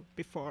to go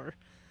before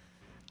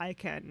I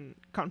can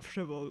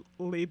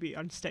comfortably be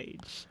on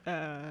stage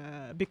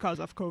because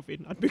of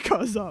COVID, not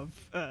because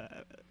of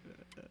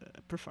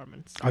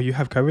performance. Oh, you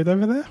have COVID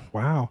over there?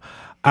 Wow.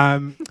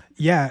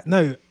 Yeah,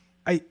 no,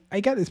 I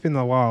get it's been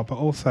a while, but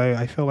also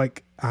I feel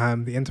like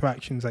the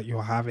interactions that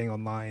you're having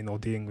online or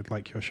dealing with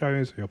like your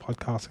shows or your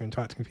podcasts or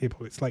interacting with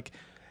people, it's like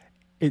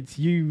it's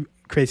you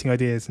creating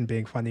ideas and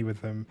being funny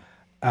with them,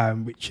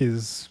 which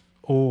is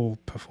all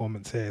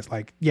performance is.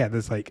 Like, yeah,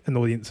 there's like an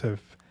audience of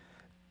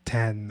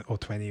 10 or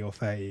 20 or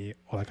 30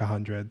 or like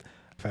 100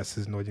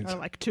 versus an audience or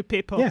like 2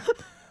 people. Yeah.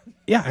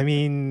 Yeah, I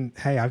mean,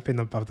 hey, I've been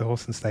above the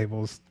Horse and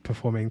Stables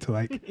performing to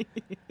like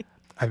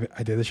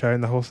I did a show in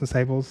the Horse and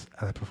Stables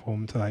and I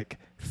performed to like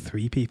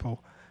 3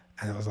 people,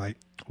 and it was like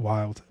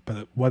wild.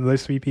 But one of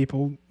those 3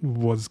 people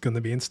was going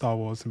to be in Star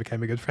Wars and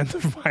became a good friend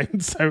of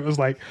mine. So it was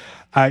like,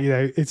 you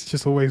know, it's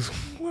just always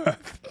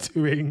worth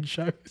doing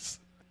shows.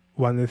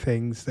 One of the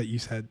things that you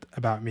said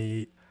about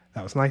me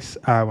that was nice,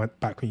 went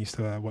back when you used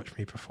to watch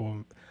me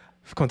perform.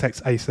 For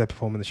context, I used to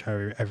perform in the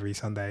show every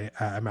Sunday,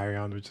 and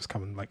Marianne would just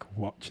come and like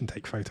watch and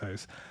take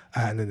photos,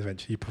 and then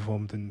eventually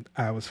performed and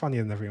was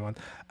funnier than everyone,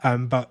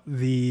 but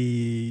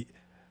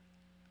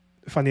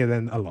funnier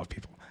than a lot of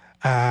people,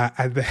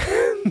 and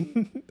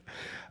then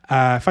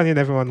funnier than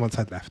everyone once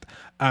I'd left.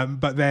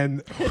 But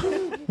then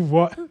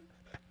what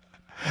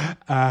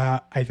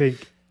I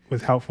think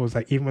was helpful was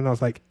like even when I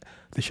was like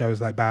the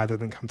show's like bad, it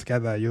didn't come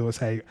together, you always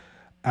say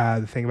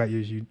the thing about you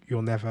is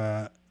you're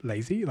never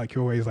lazy. Like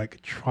you're always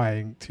like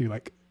trying to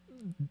like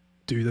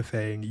do the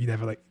thing. You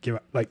never like give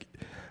up. Like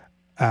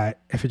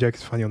if a joke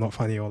is funny or not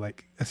funny, or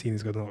like a scene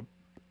is good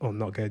or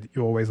not good,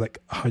 you're always like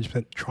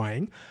 100%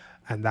 trying.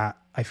 And that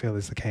I feel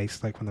is the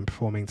case like when I'm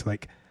performing to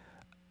like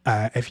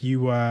if you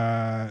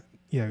were,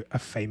 you know, a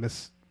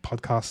famous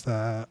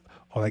podcaster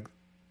or like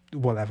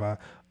whatever,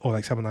 or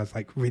like someone I was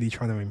like really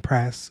trying to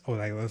impress, or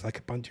like there was like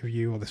a bunch of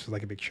you, or this was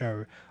like a big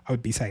show, I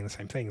would be saying the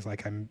same things.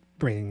 Like I'm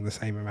bringing the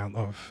same amount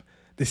of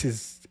this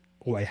is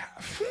all I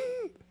have.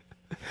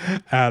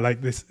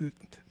 Like this,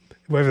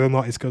 whether or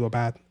not it's good or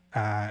bad,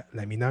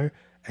 let me know.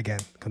 Again,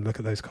 can look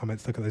at those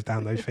comments, look at those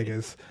download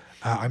figures.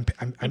 I'm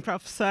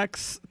Improv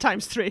sucks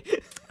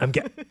 ×3. I'm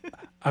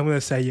going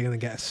to say you're going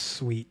to get a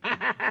sweet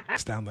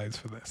downloads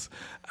for this.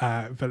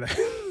 But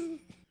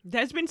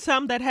there's been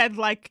some that had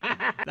like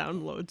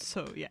downloads,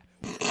 so yeah.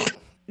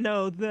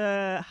 No,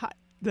 the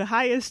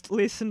highest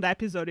listened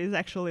episode is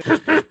actually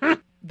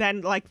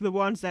then like the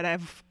ones that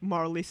have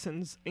more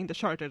listens in the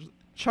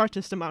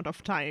shortest amount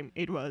of time.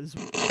 It was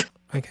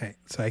Okay,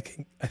 so I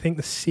think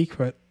the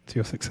secret to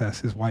your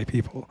success is white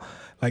people.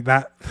 Like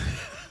that.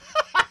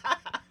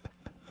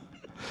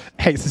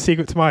 Hey, it's the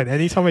secret to mine.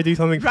 Anytime I do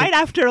something Right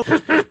after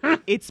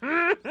it's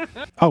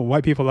oh,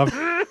 white people love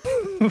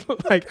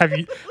like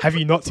have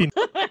you not seen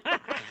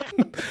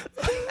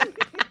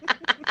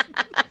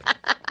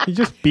you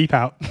just beep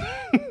out.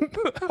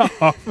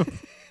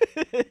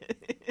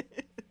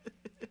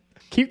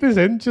 Keep this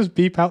in, just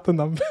beep out the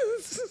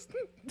numbers.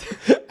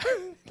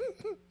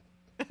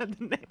 and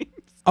the names.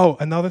 Oh,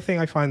 another thing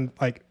I find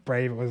like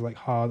brave or like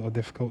hard or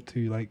difficult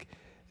to like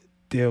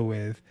deal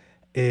with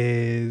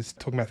is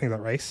talking about things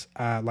like race.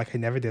 Like I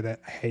never did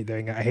it. I hate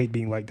doing it. I hate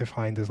being like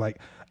defined as like,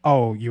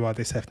 oh, you are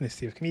this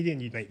ethnicity of comedian,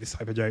 you make this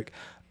type of joke,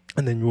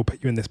 and then we'll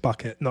put you in this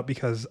bucket. Not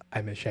because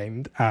I'm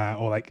ashamed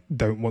or like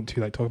don't want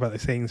to like talk about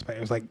those things, but it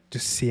was like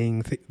just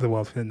seeing the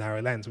world through a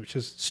narrow lens, which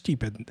is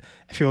stupid.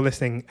 If you're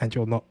listening and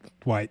you're not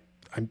white,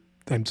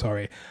 I'm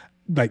sorry.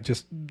 Like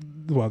just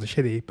the world is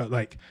shitty, but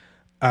like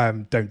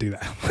don't do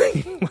that.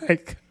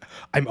 Like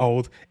I'm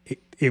old.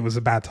 It was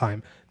a bad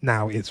time.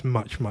 Now it's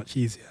much, much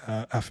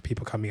easier for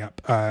people coming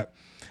up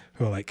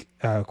who are like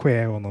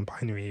queer or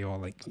non-binary or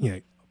like, you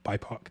know,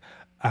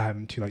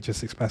 BIPOC to like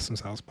just express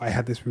themselves. But I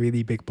had this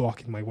really big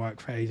block in my work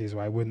for ages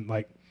where I wouldn't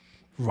like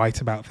write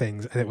about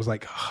things, and it was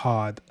like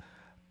hard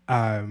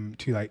to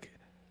like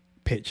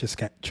pitch a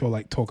sketch or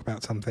like talk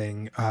about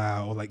something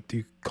or like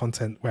do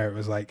content where it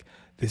was like,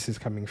 this is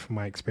coming from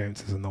my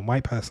experience as a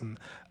non-white person,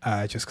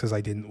 just because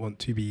I didn't want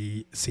to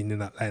be seen in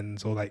that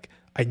lens, or like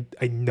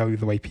I know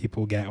the way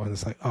people get when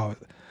it's like, oh,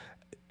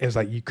 it was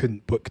like you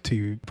couldn't book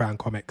two brown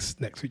comics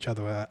next to each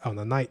other on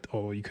a night,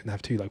 or you couldn't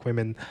have two like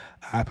women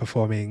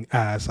performing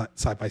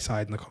side by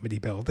side in a comedy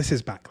bill. This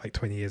is back like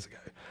 20 years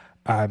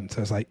ago.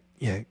 So it's like,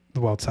 you know,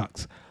 the world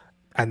sucks.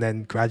 And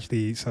then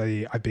gradually, so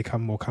I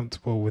become more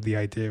comfortable with the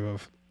idea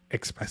of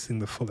expressing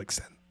the full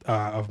extent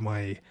of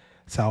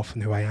myself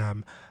and who I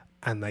am.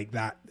 And like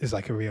that is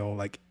like a real,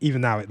 like,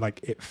 even now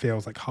it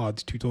feels like hard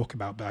to talk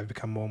about, but I've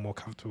become more and more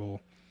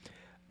comfortable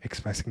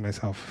expressing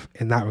myself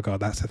in that regard.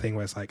 That's the thing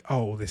where it's like,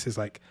 oh, this is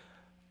like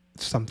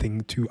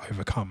something to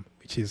overcome,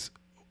 which is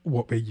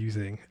what we're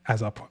using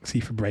as our proxy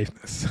for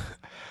braveness.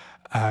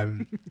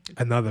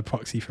 Another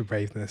proxy for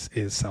braveness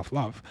is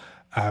self-love,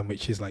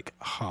 which is like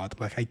hard.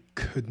 Like I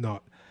could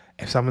not,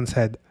 if someone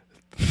said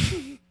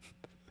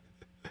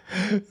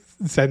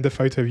send a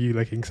photo of you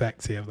looking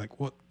sexy, I'm like,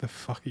 what the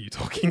fuck are you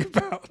talking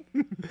about?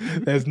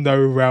 There's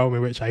no realm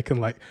in which I can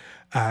like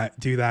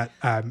do that.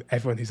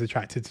 Everyone who's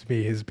attracted to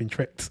me has been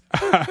tricked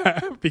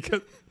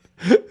because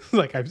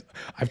like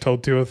I've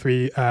told 2 or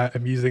 3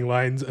 amusing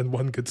lines and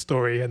one good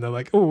story, and they're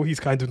like, oh, he's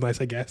kind of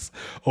nice, I guess,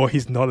 or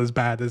he's not as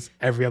bad as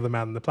every other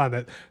man on the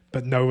planet.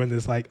 But no one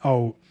is like,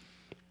 oh,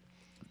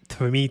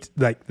 for me,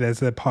 like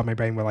there's a part of my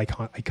brain where I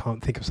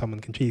can't think of someone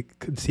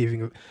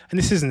conceiving of, and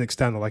this isn't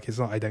external, like it's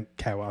not, I don't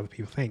care what other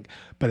people think,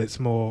 but it's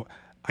more,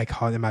 I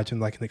can't imagine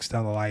like an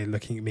external eye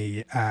looking at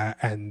me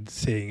and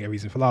seeing a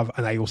reason for love.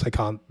 And I also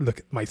can't look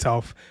at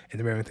myself in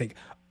the mirror and think,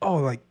 oh,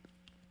 like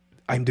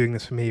I'm doing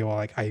this for me, or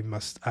like I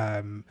must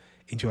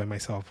enjoy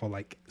myself, or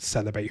like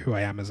celebrate who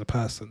I am as a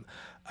person.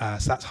 So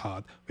that's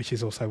hard, which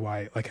is also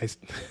why like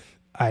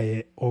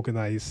I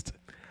organized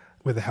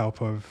with the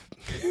help of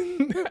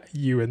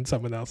you and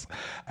someone else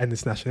and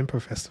this National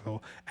Improv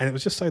Festival, and it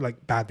was just so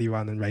like badly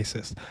run and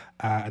racist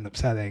and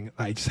upsetting.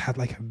 I just had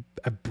like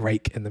a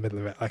break in the middle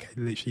of it. Like I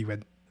literally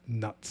went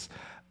nuts.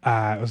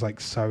 I was like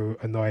so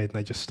annoyed, and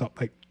I just stopped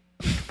like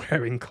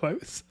wearing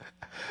clothes.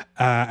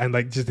 And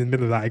like just in the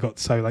middle of that, I got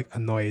so like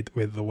annoyed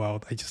with the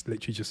world. I just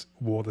literally just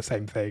wore the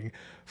same thing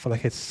for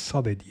like a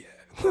solid year.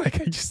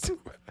 Like I just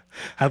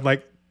had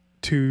like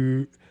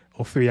 2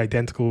 or 3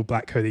 identical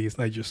black hoodies,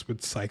 and I just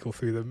would cycle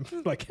through them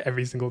like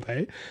every single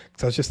day.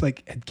 So I was just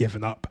like had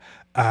given up.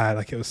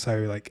 Like it was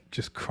so like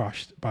just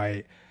crushed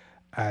by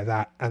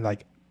that. And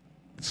like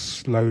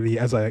slowly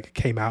as I like,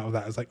 came out of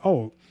that, I was like,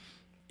 oh,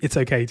 it's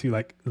okay to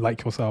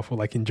like yourself or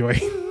like enjoy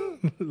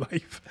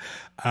life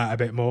a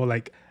bit more.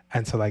 Like,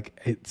 and so like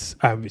it's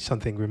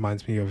something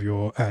reminds me of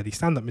your early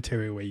stand-up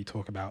material where you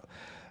talk about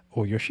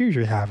all your shoes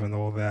you have and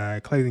all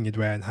the clothing you'd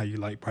wear and how you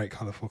like bright,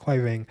 colourful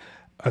clothing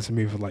as a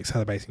move of like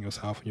celebrating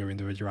yourself and your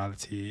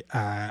individuality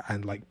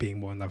and like being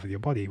more in love with your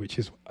body, which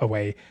is a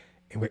way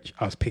in which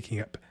I was picking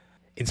up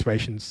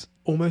inspirations,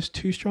 almost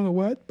too strong a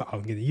word, but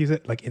I'm going to use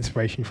it, like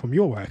inspiration from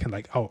your work, and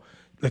like, oh,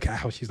 look at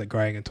how she's like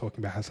growing and talking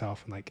about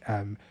herself and like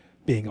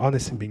being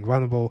honest and being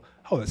vulnerable.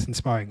 Oh, that's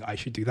inspiring. I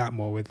should do that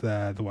more with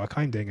the work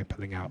I'm doing and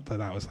putting out. But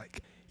that was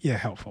like, yeah,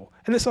 helpful.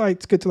 And it's like,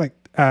 it's good to like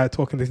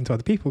talk and listen to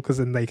other people, because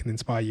then they can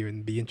inspire you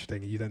and be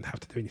interesting, and you don't have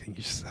to do anything.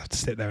 You just have to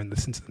sit there and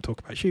listen to them talk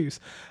about shoes.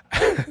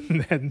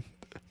 And then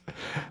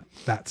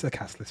that's a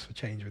catalyst for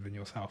change within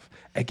yourself.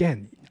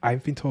 Again,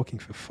 I've been talking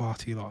for far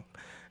too long,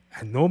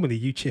 and normally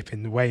you chip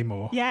in way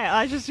more. Yeah,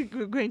 I was just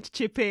going to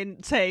chip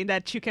in saying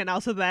that you can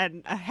also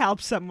then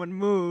help someone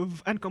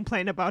move and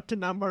complain about the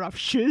number of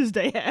shoes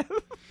they have.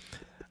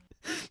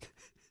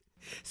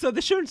 So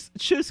the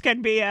shoes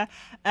can be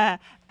an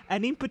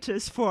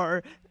impetus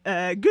for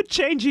good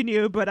change in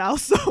you, but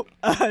also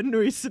a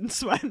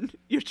nuisance when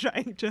you're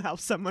trying to help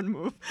someone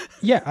move.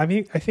 Yeah, I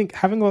mean, I think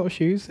having a lot of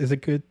shoes is a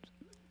good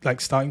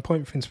starting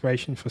point for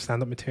inspiration for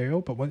stand-up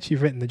material. But once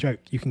you've written the joke,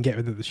 you can get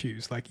rid of the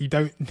shoes. Like, you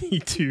don't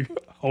need to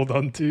hold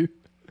on to.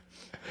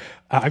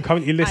 I'm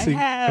currently listening.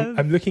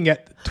 I'm looking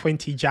at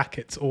 20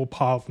 jackets all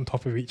piled on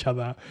top of each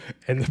other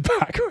in the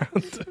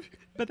background.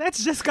 But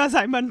that's just because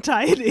I'm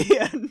untidy,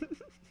 and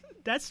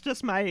that's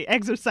just my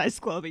exercise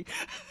clothing.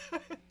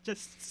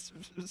 Just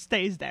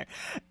stays there.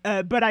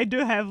 But I do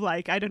have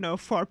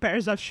 4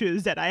 pairs of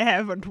shoes that I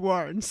haven't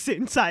worn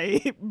since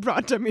I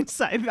brought them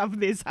inside of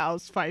this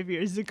house 5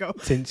 years ago.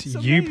 Since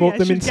you brought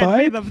them inside? Get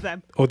rid of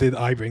them. Or did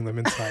I bring them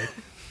inside?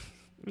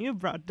 You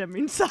brought them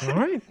inside. All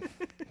right.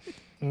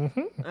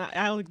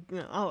 Mm-hmm.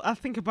 I'll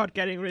think about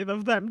getting rid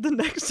of them the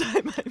next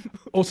time I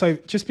move. Also,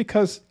 just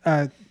because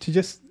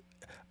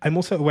I'm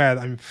also aware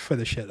that I'm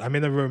full of shit. I'm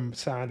in a room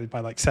surrounded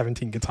by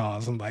 17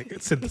 guitars and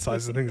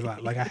synthesizers and things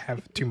like that. I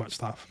have too much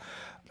stuff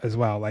as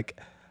well.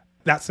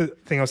 That's the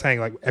thing I was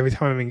saying. Every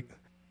time I'm in,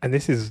 and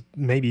this is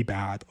maybe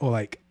bad,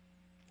 or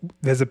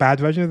there's a bad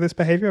version of this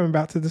behavior I'm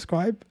about to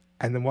describe,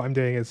 and then what I'm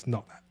doing is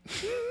not that.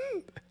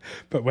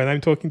 But when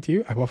I'm talking to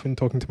you, I'm often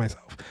talking to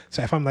myself.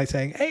 So if I'm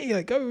saying,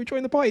 hey, go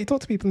join the party,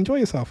 talk to people, enjoy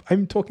yourself,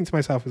 I'm talking to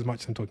myself as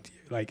much as I'm talking to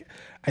you.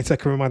 It's a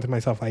reminder to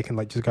myself I can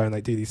just go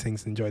and do these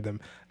things and enjoy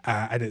them.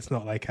 And it's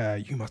not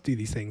you must do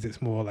these things.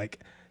 It's more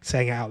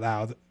saying it out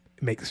loud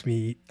makes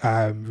me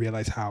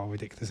realize how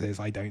ridiculous it is.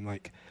 I don't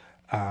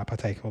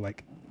partake or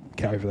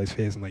get over those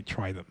fears and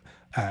try them.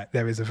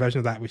 There is a version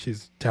of that which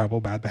is terrible,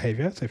 bad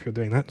behavior. So if you're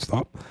doing that,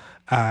 stop.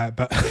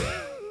 But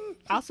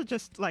I also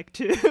just like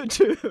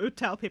to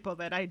tell people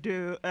that I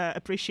do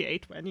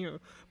appreciate when you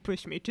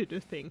push me to do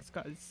things,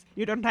 because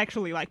you don't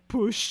actually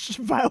push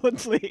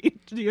violently.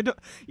 You're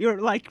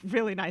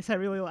really nice. I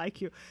really like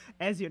you,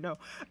 as you know.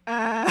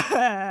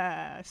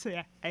 So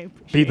yeah, I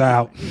appreciate beat that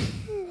out.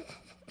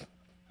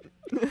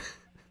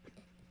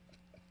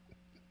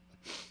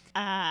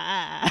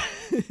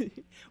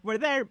 Were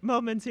there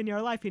moments in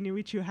your life in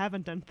which you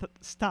haven't done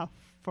stuff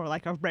for a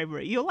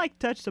bravery? You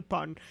touched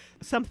upon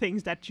some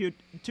things that you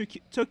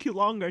took you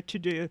longer to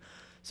do,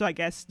 so I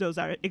guess those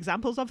are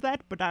examples of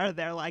that. But are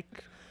there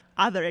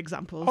other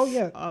examples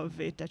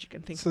of it that you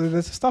can think of? So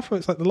there's stuff where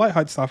it's the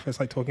lighthearted stuff where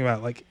it's talking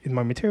about in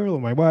my material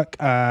or my work,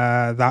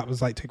 that was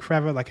took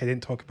forever. I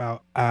didn't talk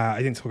about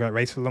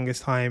race for the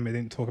longest time. I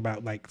didn't talk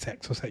about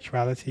sex or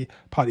sexuality,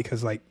 partly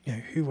because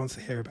who wants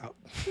to hear about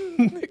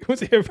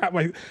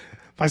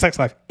my sex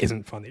life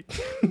isn't funny.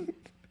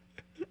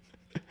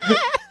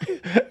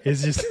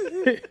 It's just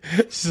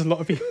a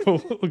lot of people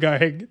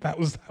going, that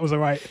was all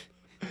right.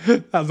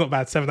 That was not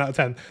bad. 7 out of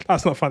 10.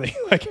 That's not funny.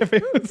 If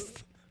it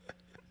was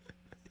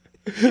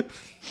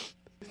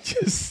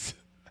just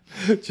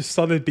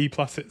solid B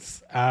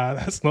pluses.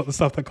 That's not the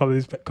stuff that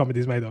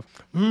comedy's made of.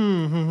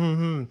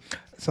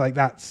 So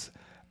that's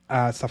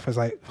stuff was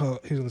well,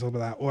 who's going to talk about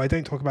that? Or I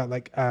don't talk about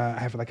I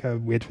have a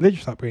weird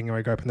religious upbringing where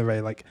I grew up in a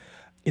very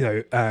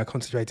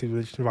concentrated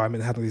religious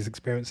environment and had all these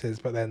experiences,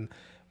 but then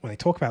when I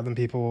talk about them,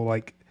 people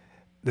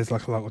there's a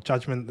lot of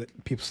judgment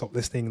that people stop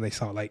listening and they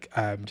start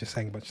just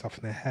saying a bunch of stuff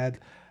in their head,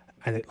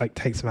 and it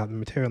takes them out of the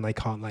material, and they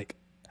can't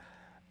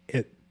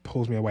it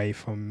pulls me away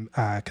from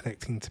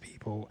connecting to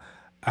people.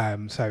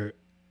 So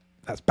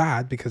that's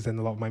bad, because then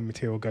a lot of my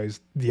material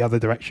goes the other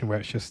direction where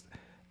it's just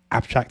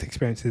abstract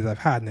experiences I've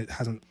had, and it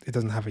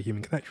doesn't have a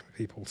human connection with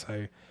people.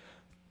 So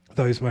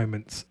those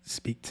moments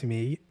speak to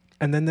me.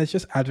 And then there's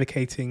just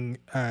advocating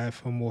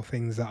for more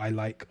things that I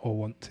like or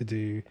want to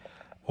do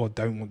or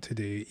don't want to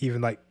do.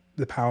 Even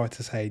the power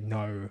to say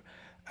no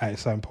is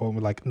so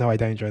important. With no, I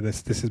don't enjoy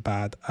this. This is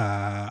bad.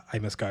 I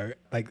must go.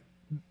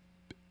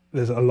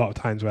 There's a lot of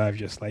times where I've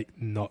just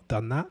not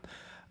done that.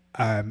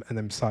 And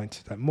I'm starting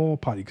to do that more,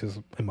 partly because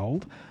I'm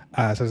old.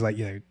 So it's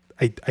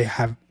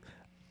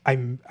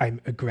I'm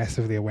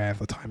aggressively aware of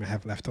the time I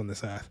have left on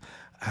this earth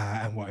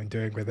and what I'm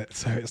doing with it.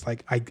 So it's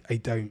I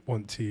don't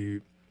want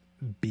to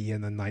be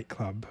in a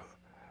nightclub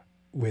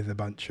with a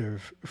bunch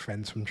of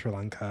friends from Sri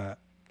Lanka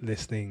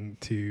listening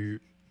to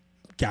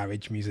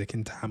garage music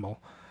in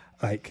Tamil.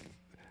 I'm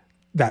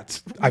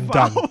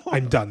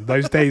done.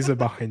 Those days are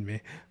behind me.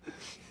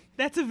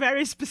 That's a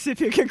very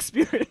specific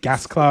experience.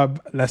 Gas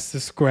Club, Leicester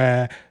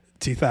Square,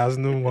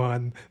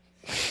 2001,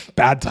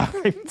 bad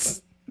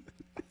times.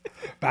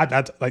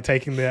 Bad,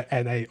 taking the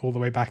N8 all the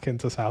way back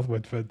into South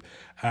Woodford,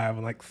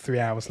 3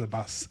 hours in the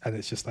bus, and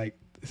it's just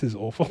this is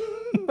awful.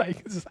 Why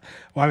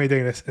am I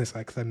doing this? And it's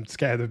 'cause I'm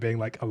scared of being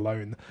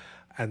alone,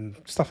 and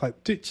stuff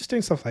just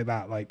doing stuff like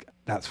that.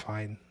 That's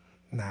fine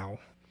now.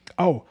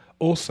 Oh,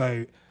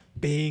 also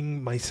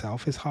being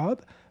myself is hard.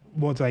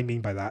 What do I mean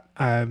by that?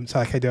 So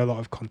I do a lot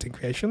of content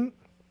creation,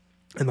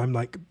 and I'm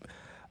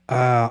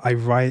I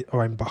write,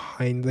 or I'm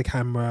behind the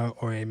camera,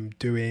 or I'm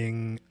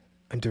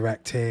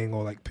directing,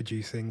 or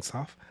producing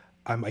stuff.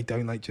 I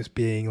don't just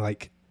being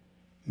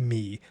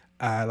me.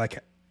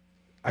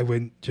 I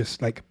wouldn't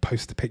just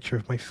post a picture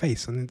of my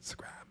face on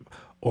Instagram,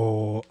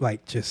 or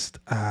just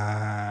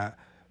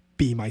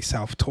be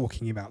myself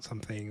talking about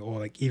something, or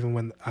like even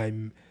when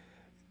I'm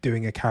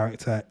doing a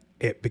character,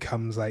 it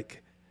becomes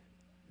like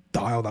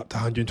dialed up to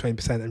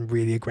 120% and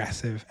really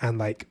aggressive and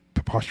like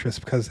preposterous,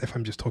 because if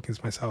I'm just talking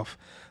to myself,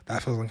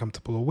 that feels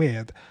uncomfortable or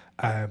weird.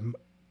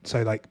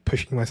 So like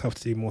pushing myself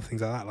to do more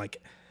things like that, like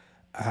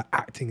I'm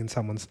acting in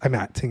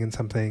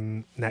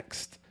something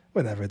next,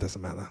 whenever, it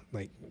doesn't matter.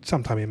 Like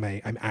sometime in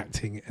May, I'm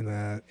acting in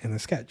a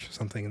sketch or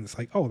something, and it's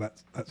like, oh,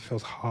 that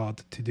feels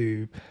hard to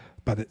do,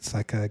 but it's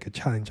like a good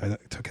challenge. I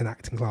took an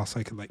acting class so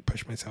I could like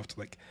push myself to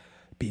like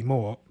be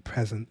more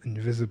present and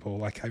visible,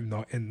 like I'm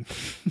not in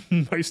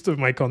most of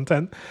my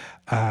content,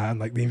 and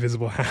like the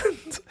invisible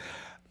hand,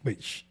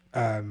 which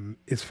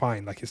is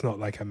fine. Like it's not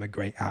like I'm a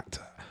great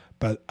actor,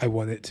 but I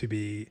want it to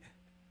be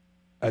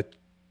a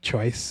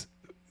choice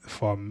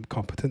from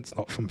competence,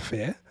 not from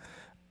fear.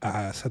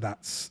 So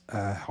that's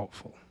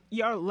helpful.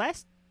 Your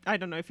last, I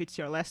don't know if it's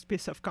your last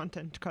piece of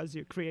content, because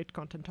you create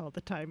content all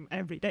the time,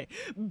 every day,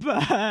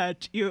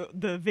 but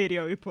the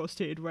video you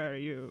posted where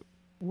you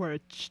were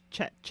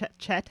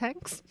chat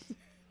hanks,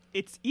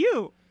 it's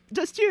you,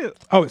 just you.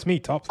 Oh, it's me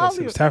topless.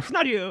 It was terrifying. It's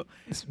not you.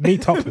 It's me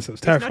topless. It was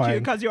terrifying. It's not you,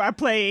 because you are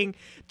playing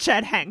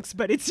Chad Hanks,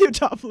 but it's you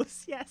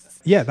topless. Yes.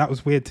 Yeah, that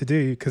was weird to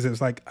do, because it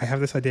was like, I have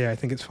this idea. I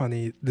think it's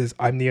funny.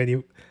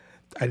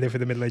 I live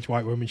with a middle-aged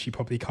white woman. She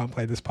probably can't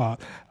play this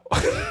part.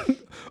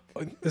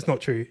 It's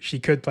not true. She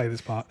could play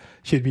this part.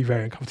 She'd be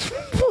very uncomfortable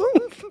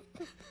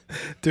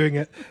doing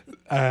it.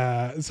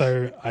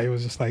 So I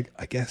was just like,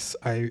 I guess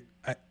I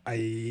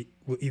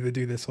will either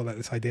do this or let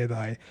this idea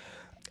die.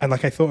 And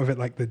like I thought of it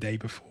like the day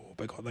before,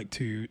 but got like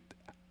too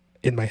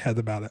in my head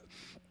about it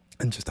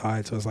and just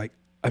tired. So I was like,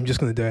 I'm just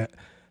going to do it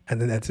and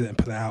then edit it and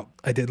put it out.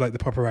 I did like the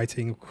proper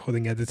writing,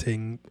 recording,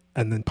 editing,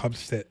 and then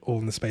published it all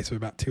in the space of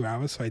about 2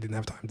 hours. So I didn't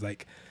have time to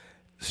like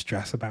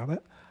stress about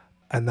it.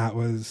 And that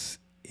was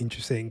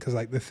interesting, because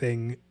like the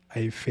thing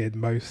I feared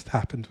most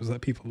happened was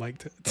that people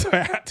liked it. So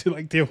I had to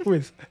like deal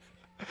with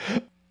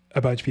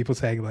a bunch of people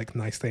saying like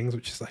nice things,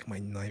 which is like my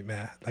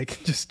nightmare.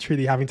 Like just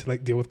truly having to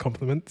like deal with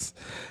compliments.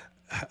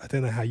 I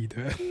don't know how you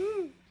do it.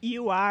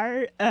 You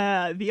are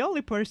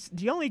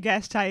the only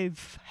guest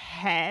I've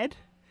had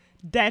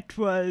that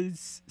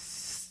was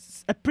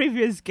a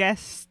previous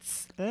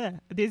guest's.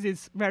 This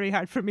is very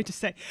hard for me to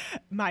say.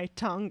 My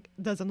tongue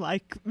doesn't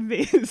like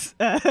this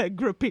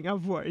grouping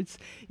of words.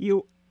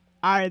 You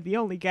are the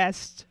only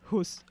guest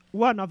who's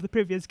one of the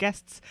previous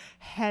guests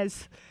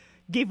has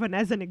given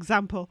as an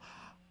example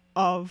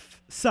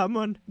of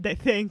someone they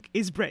think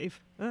is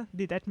brave.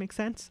 Did that make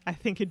sense? I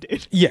think it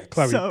did. Yeah,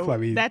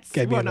 Chloe that's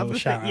gave me one a of little the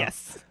shout out.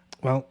 Yes.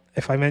 Well,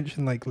 if I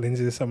mention like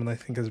Lindsay is someone I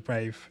think is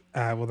brave,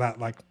 will that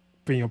like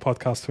bring your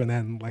podcast to an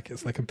end? Like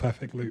it's like a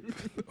perfect loop.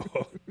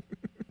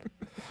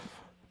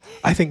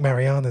 I think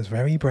Mariana's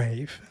very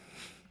brave.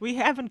 We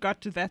haven't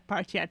got to that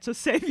part yet, so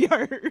save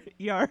your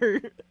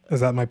Is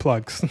that my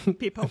plugs?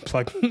 people.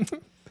 Plug.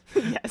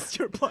 Yes,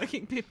 you're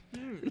plugging people.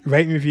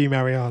 Rate and review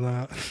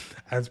Mariana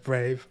as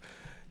brave.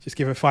 Just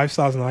give it 5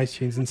 stars on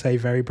iTunes and say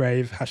very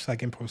brave.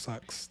 #improv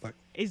sucks. Like,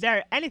 is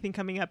there anything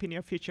coming up in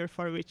your future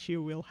for which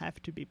you will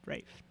have to be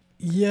brave?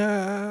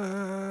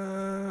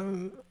 yeah.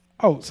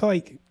 Oh, so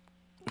like,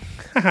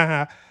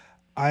 this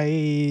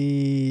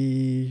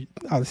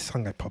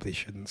song I probably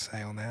shouldn't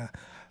say on air,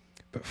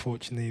 but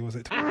fortunately, was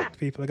it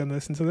people are going to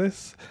listen to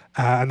this?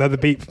 Another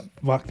beep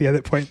mark the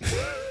edit point.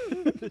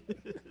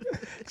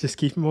 Just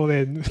keep them all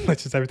in.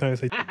 Just every time I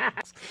say,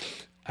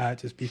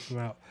 just beep them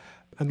out,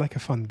 and like a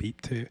fun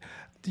beep too.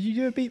 Did you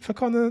do a beep for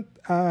Connor?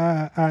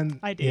 And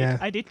I did. Yeah.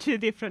 I did 2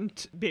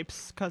 different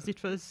beeps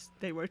because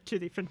they were 2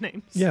 different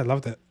names. Yeah,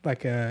 loved it.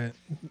 Like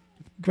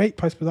great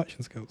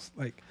post-production skills.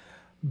 Like,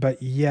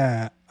 but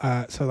yeah.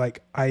 So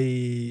like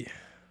I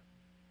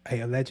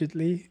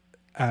allegedly,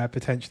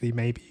 potentially,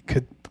 maybe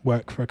could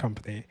work for a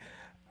company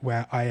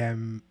where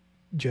I'm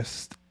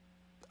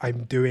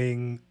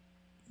doing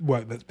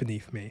work that's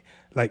beneath me.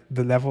 Like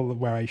the level of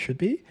where I should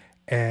be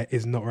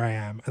is not where I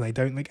am, and I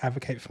don't like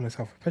advocate for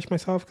myself or push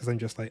myself, because I'm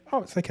just like,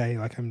 oh, it's okay,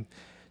 like I'm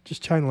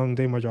just chugging along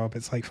doing my job,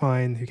 it's like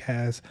fine, who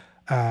cares,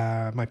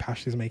 my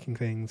passion is making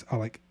things, I'll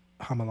like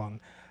hum along.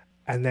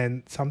 And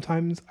then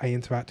sometimes I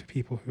interact with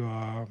people who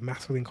are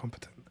massively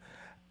incompetent,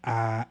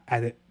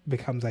 and it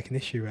becomes like an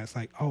issue where it's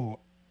like, oh,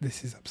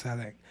 this is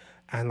upsetting,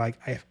 and like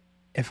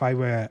if I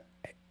were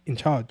in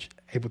charge,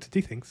 able to do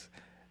things,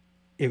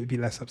 it would be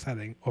less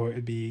upsetting, or it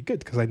would be good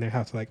because I know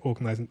how to like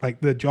organize and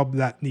like the job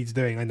that needs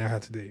doing, I know how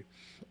to do.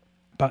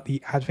 But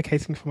the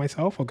advocating for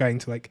myself or going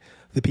to like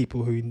the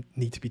people who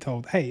need to be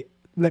told, hey,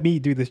 let me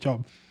do this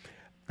job,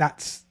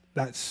 that's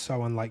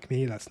so unlike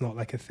me. That's not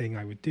like a thing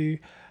I would do.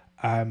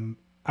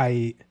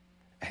 I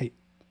hate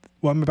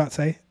what I'm about to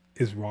say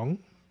is wrong,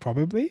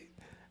 probably.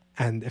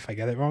 And if I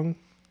get it wrong,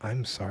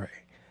 I'm sorry.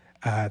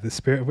 The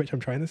spirit of which I'm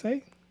trying to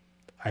say,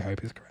 I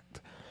hope is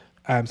correct.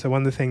 So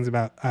one of the things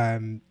about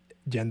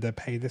gender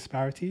pay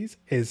disparities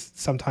is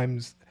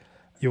sometimes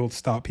you'll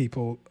start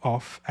people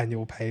off and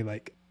you'll pay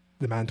like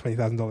the man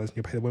 $20,000 and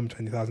you'll pay the woman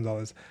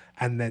 $20,000,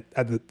 and then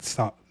at the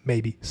start,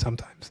 maybe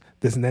sometimes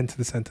there's an end to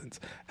the sentence,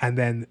 and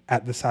then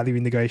at the salary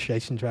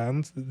negotiation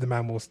rounds, the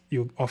man will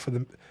you'll offer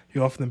them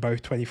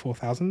both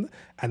 24,000,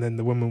 and then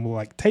the woman will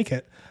like take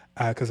it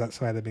because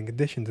that's why they've been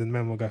conditioned, and the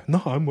men will go,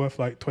 no, I'm worth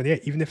like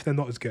 28, even if they're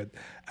not as good.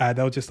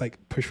 They'll just like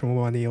push for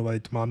more money, or they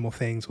demand more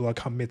things, or they'll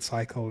come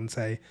mid-cycle and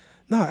say,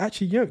 no,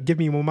 actually, give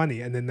me more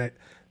money, and then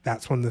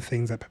that's one of the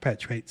things that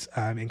perpetuates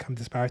income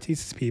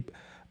disparities. Is people,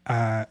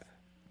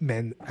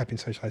 men have been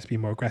socialized to be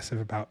more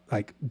aggressive about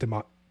like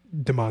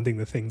demanding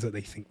the things that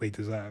they think they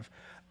deserve,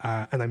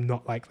 and I'm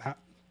not like that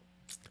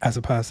as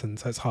a person,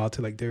 so it's hard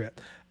to like do it.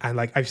 And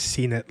like I've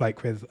seen it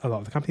like with a lot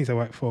of the companies I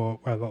work for,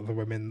 where a lot of the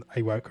women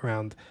I work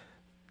around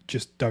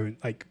just don't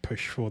like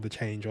push for the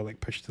change, or like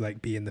push to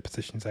like be in the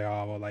positions they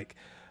are, or like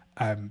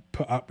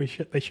put up with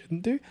shit they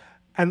shouldn't do.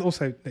 And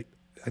also like,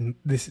 and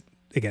this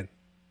again,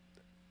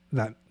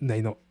 that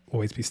may not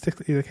always be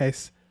strictly the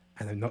case,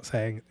 and I'm not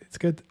saying it's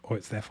good or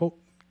it's their fault.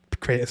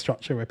 Create a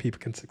structure where people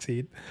can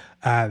succeed.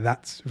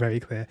 That's very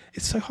clear.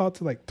 It's so hard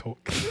to like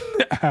talk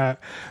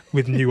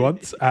with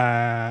nuance.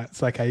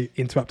 It's like I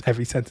interrupt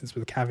every sentence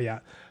with a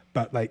caveat,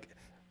 but like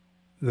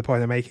the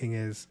point I'm making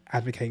is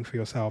advocating for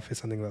yourself is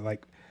something that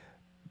like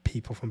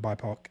people from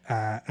BIPOC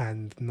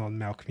and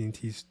non-male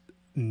communities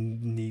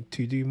need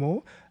to do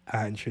more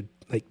and should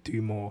like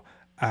do more.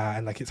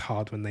 And like it's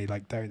hard when they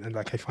like don't, and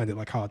like I find it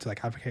like hard to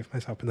like advocate for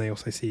myself. And I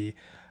also see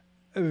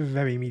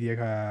very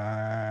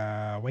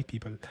mediocre white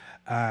people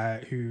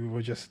who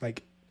will just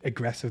like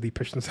aggressively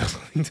push themselves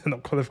on things they're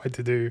not qualified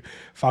to do,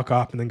 fuck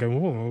up, and then go, oh,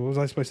 what was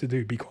I supposed to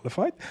do? Be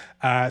qualified?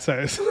 So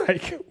it's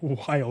like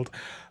wild.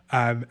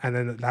 And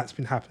then that's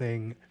been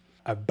happening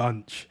a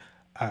bunch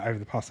over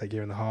the past like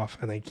year and a half,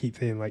 and I keep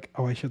thinking like,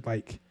 oh, I should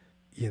like,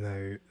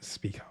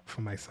 speak up for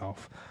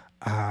myself.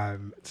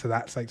 So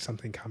that's like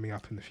something coming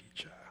up in the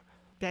future.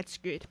 That's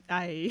good.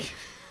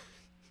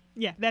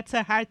 Yeah, that's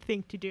a hard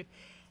thing to do.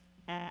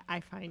 I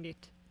find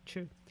it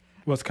true.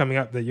 What's coming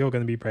up that you're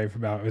going to be brave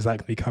about? Is that going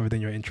to be covered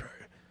in your intro?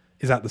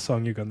 Is that the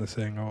song you're going to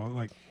sing, or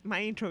like?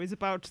 My intro is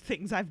about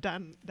things I've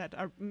done that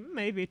are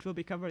maybe it will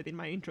be covered in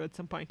my intro at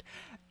some point.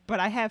 But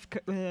I have,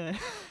 I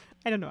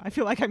don't know. I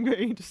feel like I'm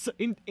going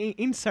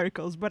in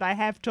circles. But I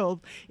have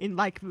told in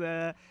like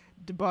the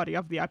body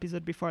of the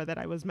episode before that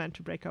I was meant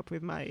to break up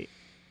with my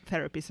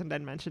therapist, and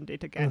then mentioned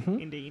it again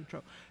in the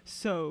intro.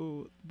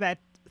 So that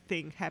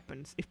thing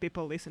happens. If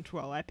people listen to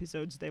all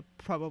episodes, they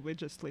probably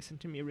just listen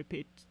to me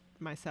repeat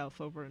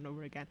myself over and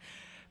over again.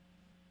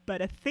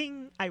 But a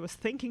thing I was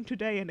thinking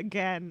today, and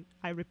again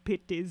I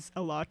repeat this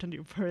a lot, and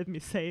you've heard me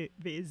say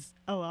this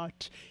a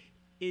lot,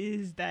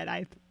 is that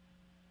I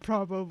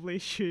probably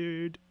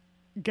should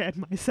get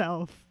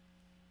myself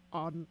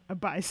on a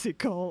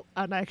bicycle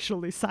and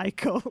actually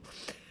cycle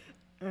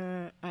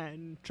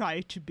and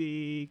try to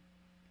be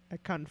a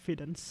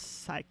confident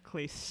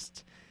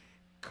cyclist,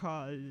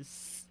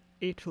 because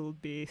it will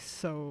be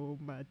so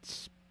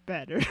much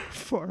better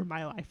for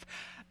my life.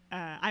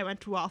 I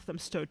went to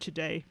Walthamstow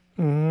today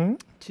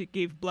to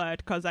give blood,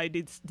 because I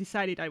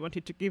decided I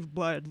wanted to give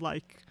blood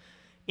like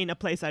in a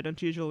place I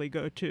don't usually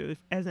go to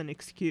as an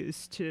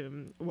excuse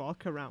to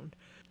walk around.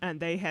 And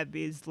they had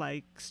this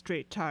like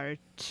street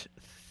art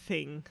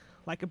thing,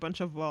 like a bunch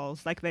of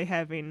walls like they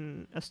have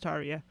in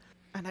Astoria.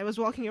 And I was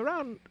walking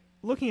around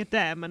looking at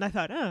them, and I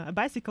thought, a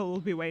bicycle will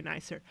be way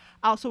nicer.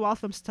 Also,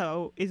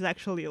 Walthamstow is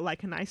actually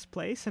like a nice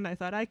place, and I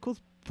thought I could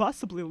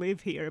possibly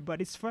live here,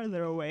 but it's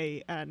further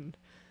away, and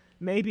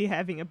maybe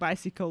having a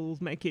bicycle will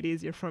make it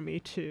easier for me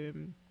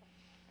to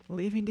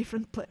live in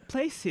different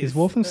places. Is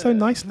Walthamstow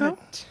nice now?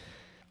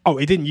 Oh,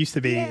 it didn't used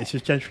to be. Yeah. It's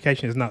just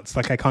gentrification is nuts.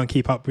 Like I can't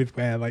keep up with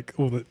where like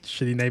all the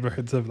shitty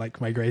neighborhoods have like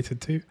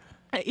migrated to.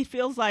 It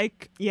feels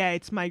like,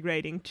 it's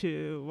migrating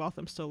to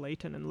Walthamstow,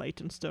 Leighton, and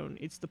Leytonstone.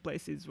 It's the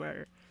places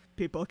where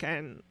people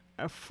can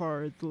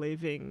afford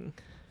living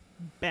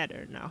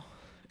better now.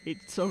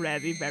 It's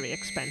already very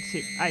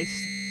expensive.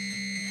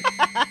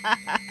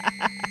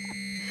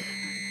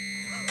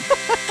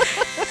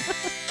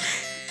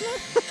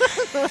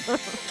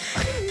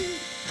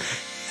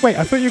 Wait,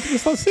 I thought you were going to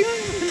start singing.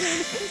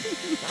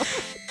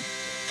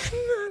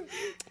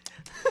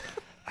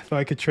 I thought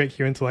I could trick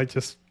you into like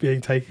just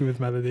being taken with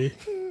melody.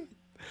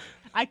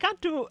 I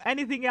can't do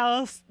anything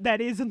else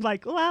that isn't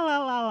like la la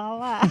la la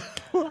la.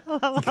 You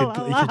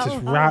could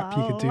just rap.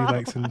 You could do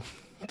like some.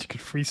 You could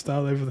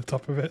freestyle over the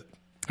top of it.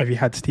 Have you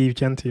had Steve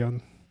Genty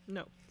on?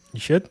 No. You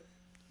should.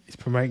 He's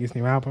promoting his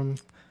new album.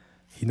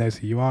 He knows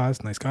who you are. He's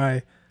a nice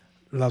guy.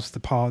 Loves the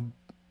pod.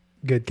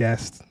 Good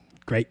guest.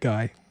 Great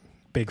guy.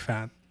 Big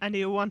fan. And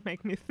he won't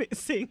make me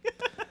sing.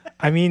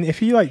 I mean,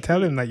 if you like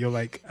tell him that you're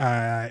like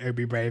it would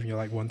be brave and you're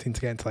like wanting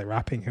to get into like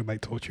rapping, he'll like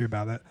talk to you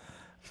about it.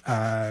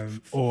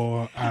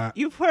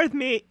 You've heard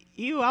me.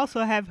 You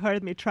also have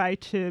heard me try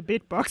to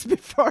beatbox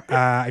before.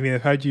 I mean,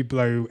 I've heard you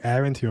blow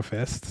air into your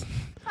fist.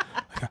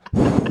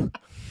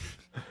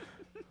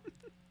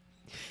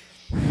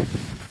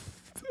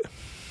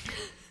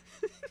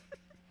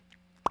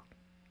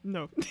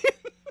 No.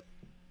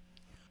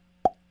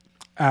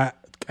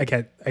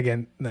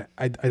 again, no,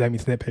 I don't mean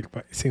to nitpick,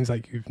 but it seems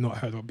like you've not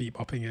heard what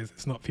beatbopping is.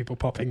 It's not people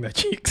popping their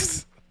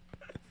cheeks.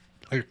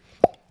 Like,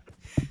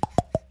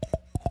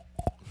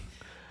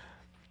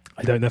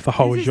 I don't know if the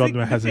whole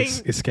genre has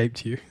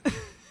escaped you.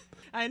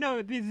 I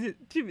know this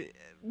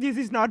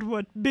is not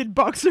what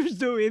beatboxers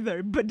do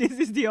either, but this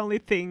is the only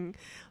thing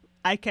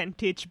I can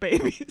teach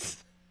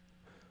babies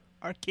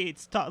or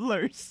kids,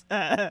 toddlers.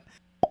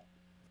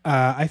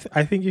 I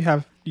think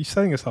you're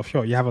selling yourself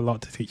short. You have a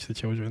lot to teach the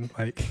children.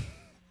 Like,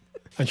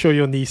 I'm sure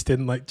your niece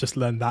didn't like just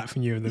learn that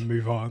from you and then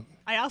move on.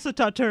 I also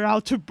taught her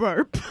how to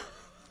burp.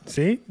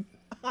 See,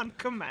 on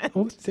command.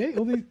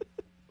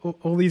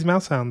 all these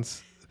mouth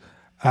sounds.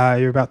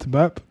 You're about to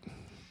burp.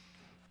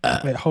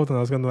 Wait, hold on. I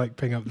was going to like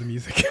bring up the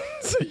music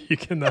so you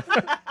can.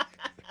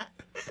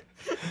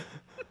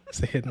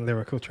 It's a hidden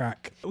lyrical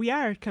track. We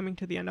are coming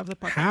to the end of the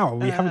podcast. How?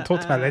 We haven't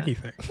talked about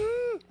anything.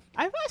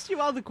 I've asked you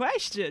all the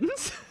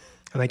questions.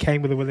 And I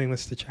came with a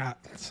willingness to chat,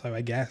 so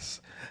I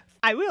guess.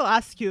 I will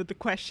ask you the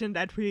question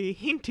that we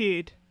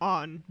hinted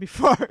on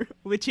before,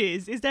 which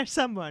is there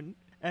someone,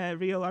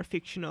 real or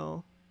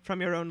fictional,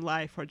 from your own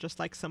life or just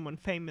like someone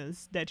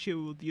famous that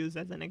you would use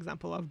as an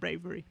example of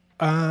bravery?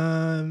 You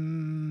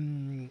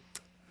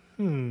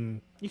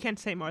can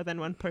say more than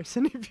one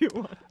person if you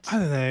want. I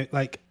don't know.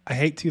 Like, I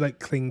hate to like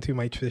cling to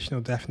my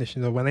traditional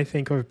definitions. Or when I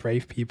think of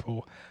brave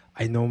people,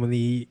 I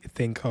normally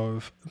think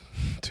of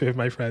two of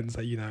my friends,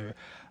 like, you know,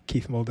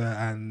 Keith Mulder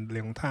and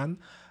Leong Tan,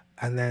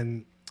 and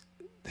then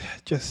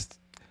just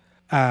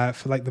for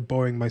like the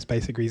boring, most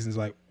basic reasons,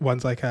 like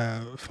one's like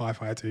a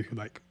firefighter who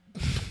like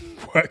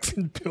works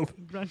in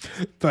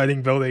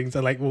burning buildings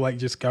and like will like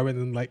just go in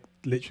and like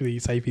literally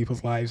save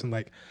people's lives and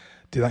like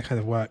do that kind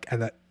of work,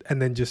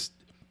 and then just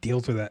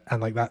deals with it,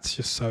 and like that's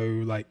just so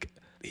like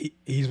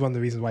he's one of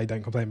the reasons why I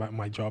don't complain about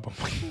my job or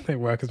my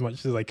work as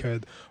much as I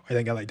could. I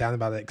don't get like down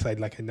about it because I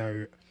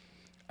know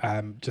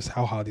just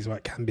how hard his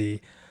work can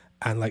be,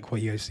 and like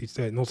what he goes to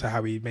do, and also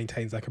how he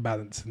maintains like a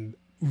balance and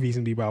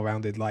reasonably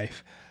well-rounded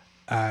life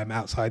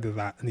outside of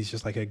that. And he's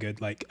just like a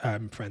good like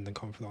friend and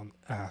confidant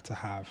to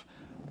have.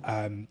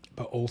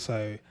 But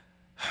also,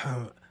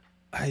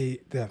 this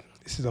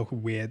is all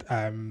weird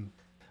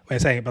way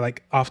of saying it, but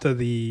like after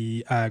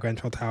the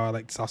Grenfell Tower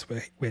like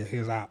disaster where he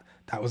was at,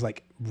 that was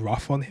like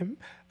rough on him.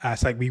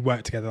 So like we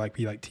worked together, like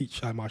we like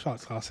teach martial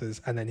arts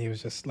classes, and then he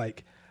was just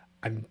like,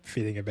 I'm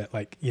feeling a bit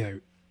like, you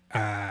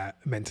know,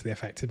 mentally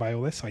affected by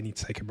all this, so I need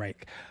to take a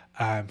break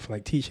from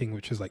like teaching,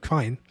 which was like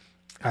fine.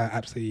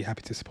 Absolutely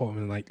happy to support him,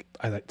 and like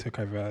I like took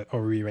over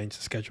or rearranged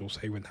the schedule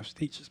so he wouldn't have to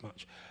teach as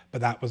much. But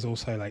that was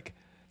also like,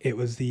 it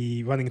was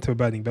the running into a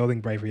burning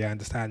building bravery, I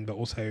understand, but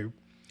also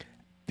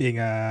being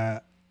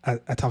a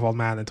tough old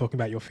man and talking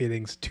about your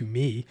feelings to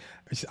me,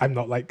 which I'm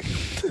not like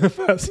the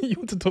person you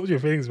want to talk to your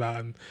feelings about.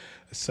 I'm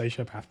a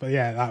sociopath. But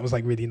yeah, that was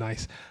like really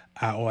nice.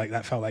 Or like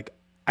that felt like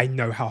I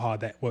know how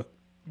hard that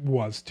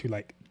was to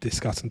like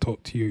discuss and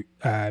talk to you,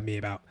 me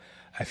about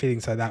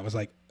feelings. So that was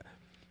like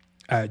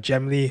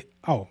generally,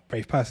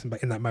 brave person.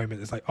 But in that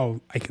moment, it's like,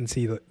 I can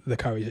see the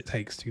courage it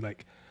takes to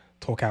like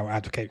talk out,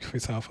 advocate for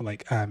yourself, or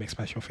like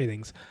express your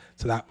feelings.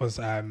 So that was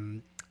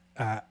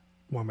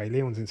one way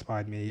Leon's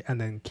inspired me. And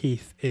then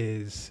Keith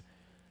is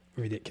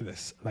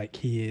ridiculous. Like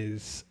he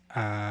is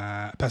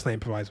a person I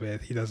improvise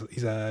with.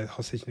 He's a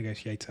hostage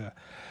negotiator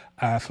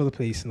for the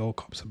police, and all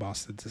cops are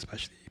bastards,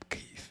 especially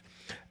Keith.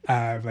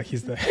 Like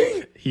he's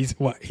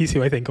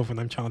who I think of when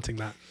I'm chanting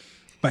that.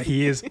 But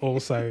he is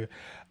also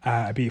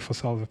a beautiful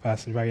soul of a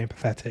person, very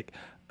empathetic.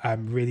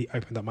 Really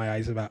opened up my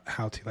eyes about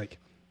how to like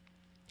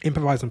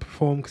improvise and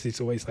perform, because he's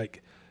always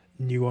like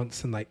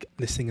nuanced and like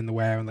listening and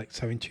aware and like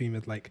so in tune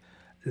with like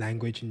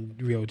language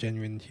and real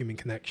genuine human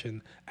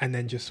connection, and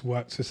then just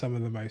works with some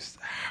of the most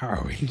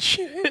harrowing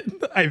shit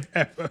that I've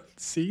ever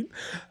seen.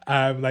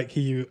 Like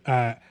he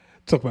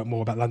talk about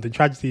more about London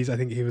tragedies. I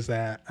think he was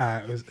there.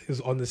 He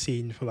was on the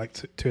scene for like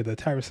two of the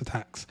terrorist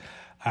attacks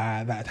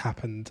that had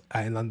happened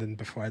in London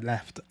before I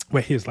left,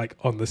 where he was like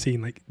on the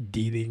scene, like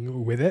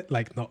dealing with it,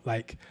 like not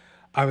like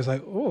I was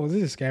like, oh,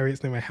 this is scary,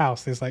 it's near my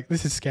house. And it's like,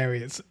 this is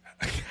scary, it's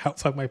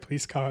outside my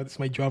police car, it's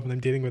my job and I'm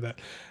dealing with it,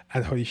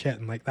 and holy shit.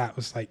 And like that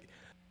was like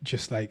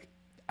just like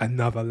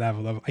another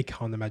level of, I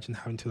can't imagine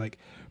having to like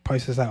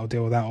process that or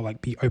deal with that, or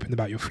like be open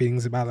about your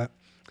feelings about it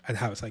and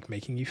how it's like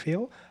making you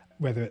feel,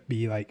 whether it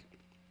be like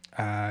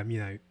you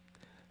know,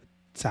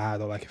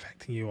 sad or like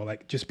affecting you, or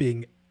like just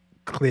being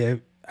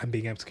clear and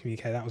being able to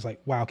communicate. That was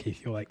like, wow,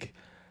 Keith, you're like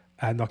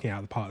knocking it out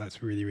of the park.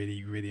 That's really,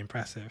 really, really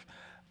impressive.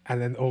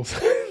 And then also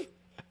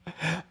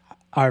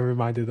I'm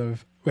reminded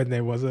of when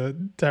there was a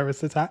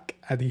terrorist attack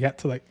and he had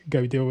to like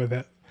go deal with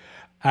it,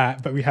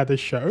 but we had a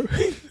show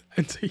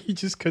and so he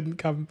just couldn't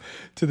come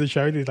to the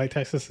show, and he'd like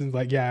text us and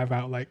like, yeah,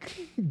 about like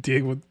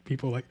dealing with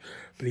people like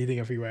bleeding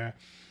everywhere.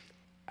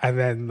 And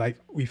then like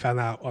we found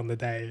out on the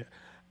day,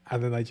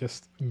 and then I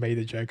just made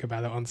a joke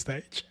about it on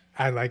stage,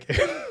 and like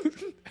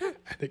and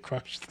it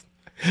crushed.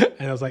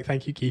 And I was like,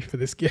 thank you, Keith, for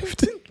this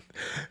gift.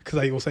 Because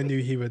I also knew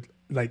he would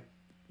like,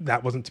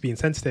 that wasn't to be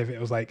insensitive.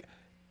 It was like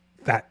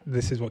that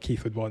this is what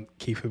Keith would want.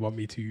 Keith would want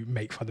me to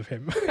make fun of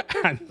him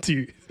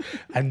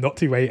and not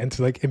to wait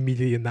until like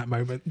immediately in that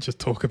moment just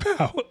talk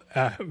about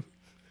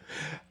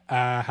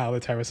how the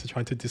terrorists are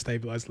trying to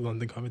destabilize the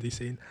London comedy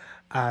scene.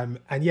 And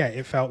yeah,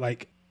 it felt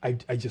like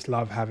I just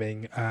love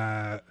having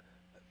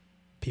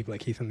people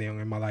like Keith and Leon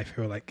in my life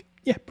who are like,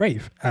 yeah,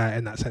 brave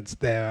in that sense.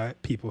 They're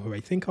people who I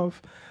think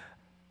of,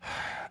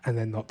 and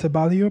then not to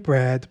bother your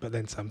bread, but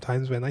then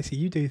sometimes when I see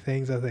you do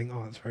things, I think,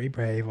 oh, that's very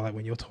brave. Or like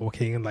when you're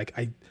talking, and like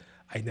I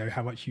know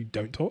how much you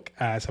don't talk.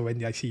 So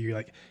when I see you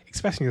like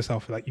expressing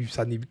yourself, like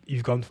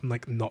you've gone from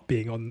like not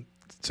being on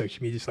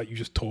social media, so like you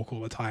just talk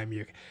all the time,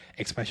 you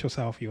express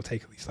yourself, you'll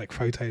take all these like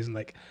photos and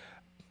like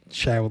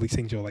share all these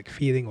things you're like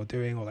feeling or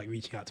doing or like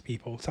reaching out to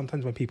people.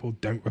 Sometimes when people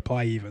don't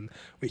reply even,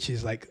 which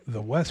is like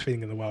the worst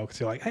feeling in the world, because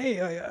you're like,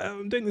 hey,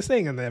 I'm doing this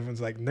thing, and then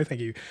everyone's like, no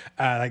thank you.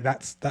 Like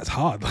that's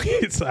hard. Like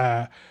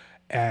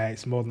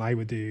it's more than I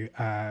would do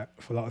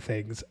for a lot of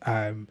things.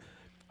 And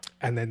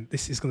then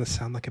this is going to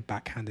sound like a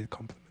backhanded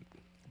compliment,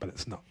 but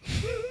it's not.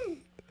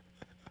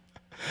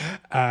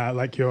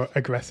 Like your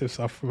aggressive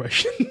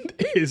self-promotion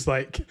is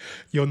like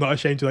you're not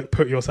ashamed to like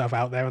put yourself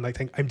out there and like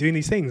think, I'm doing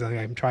these things and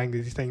I'm trying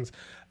these things,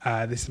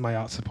 this is my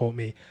art, support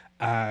me.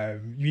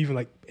 You even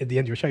like at the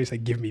end of your show you say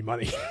give me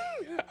money,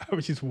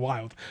 which is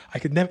wild. I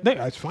could never, no,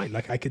 it's fine,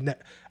 like I could never,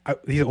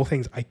 these are all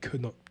things I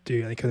could not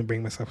do and I couldn't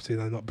bring myself to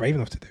and I'm not brave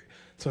enough to do.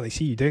 So when I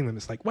see you doing them,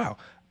 it's like, wow,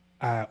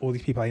 all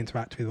these people I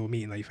interact with or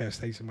meet in like first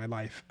stages of my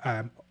life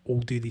all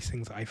do these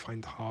things that I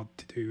find hard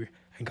to do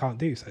and can't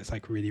do. So it's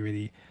like really,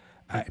 really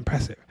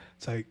impressive.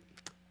 So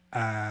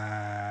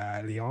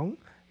Leon,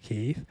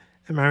 Keith,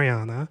 and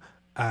Mariana,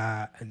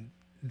 and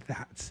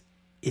that's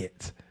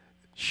it.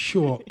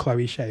 Sure,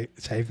 Chloe shaved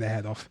their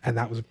head off, and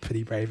that was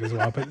pretty brave as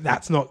well. But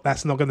that's not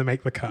going to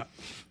make the cut.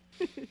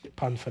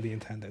 Pun fully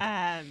intended.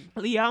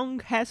 Leon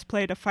has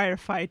played a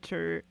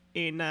firefighter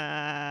in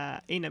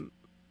a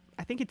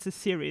I think it's a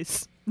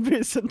series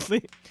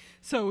recently.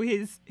 So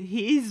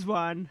he's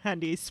one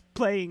and he's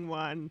playing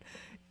one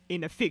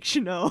in a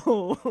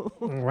fictional.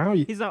 Wow.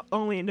 He's not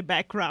only in the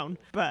background,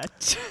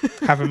 but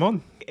have him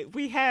on.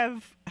 We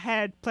have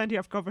had plenty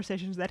of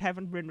conversations that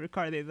haven't been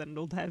recorded and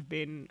would have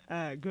been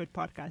good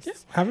podcasts. Yeah,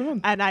 have him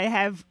on. And I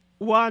have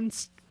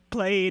once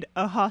played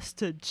a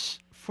hostage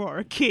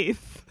for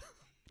Keith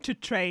to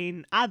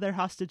train other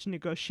hostage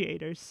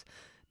negotiators.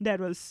 That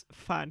was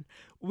fun.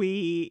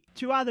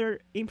 Two other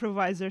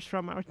improvisers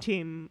from our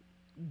team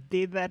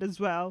did that as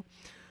well.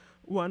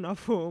 One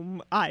of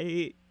whom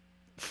I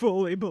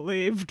fully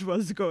believed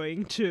was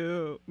going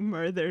to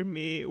murder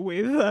me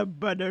with a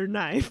butter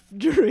knife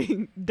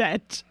during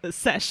that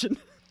session.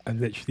 I'm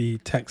literally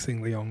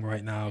texting Leon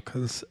right now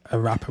because a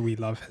rapper we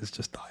love has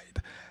just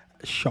died.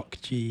 Shock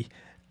G,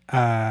 who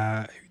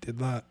did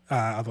that,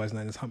 otherwise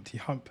known as Humpty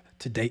Hump,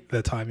 to date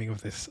the timing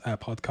of this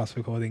podcast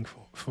recording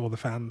for the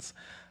fans.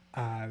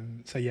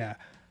 So yeah,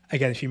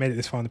 again, if you made it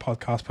this far in the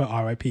podcast, put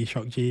RIP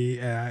Shock G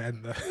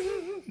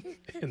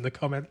in the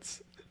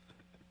comments.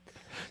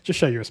 Just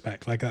show your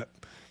respect. Like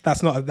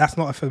that's not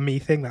a for me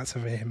thing. That's a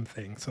for him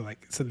thing. So like,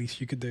 it's the least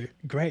you could do.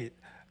 Great.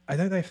 I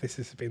don't know if this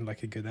has been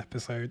like a good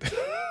episode.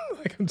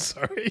 Like, I'm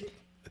sorry.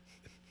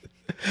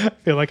 I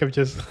feel like I've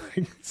just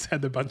like,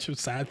 said a bunch of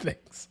sad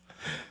things.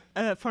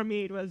 For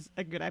me, it was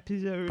a good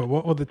episode. But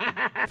what will the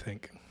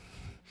think?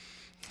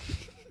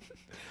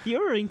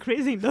 You're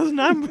increasing those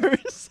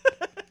numbers.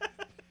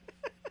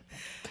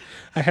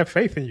 I have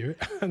faith in you,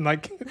 and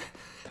like,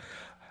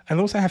 and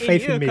also have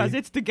faith in me because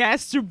it's the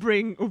guests who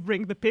bring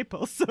the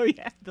people. So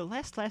yeah, the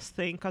last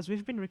thing, because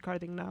we've been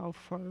recording now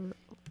for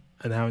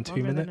an hour and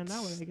 2 minutes. An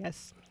hour, I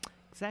guess.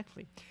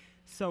 Exactly.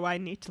 So I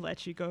need to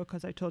let you go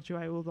because I told you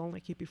I will only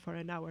keep you for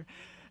an hour.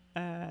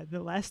 The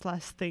last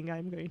thing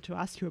I'm going to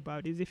ask you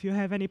about is if you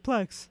have any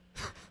plugs.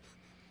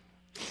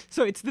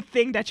 So it's the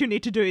thing that you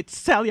need to do. It's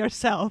sell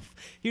yourself.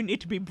 You need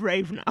to be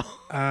brave now.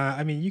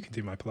 I mean, you can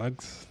do my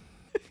plugs.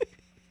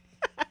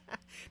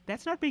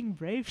 That's not being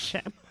brave,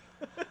 Shem.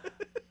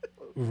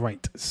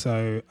 Right.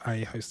 So I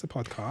host a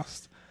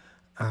podcast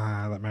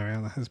that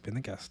Mariana has been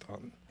a guest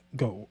on.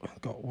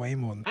 Got way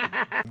more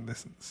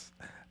listens.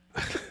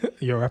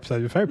 Your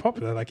episode was very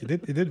popular. Like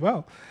it did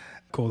well.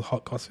 Called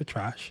Hot Goss for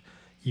Trash.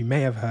 You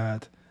may have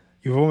heard.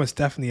 You've almost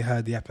definitely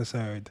heard the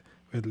episode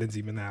with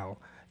Lindsay Manel.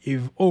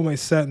 You've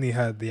almost certainly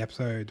heard the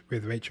episode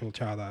with Rachel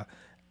Chada,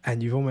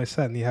 and you've almost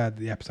certainly heard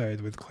the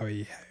episode with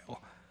Chloe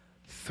Hale.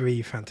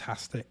 3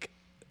 fantastic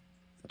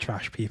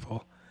trash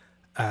people,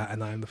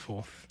 and I'm the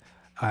 4th.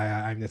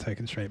 I'm the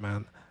token straight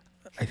man.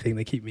 I think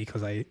they keep me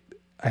because I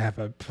have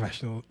a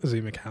professional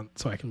Zoom account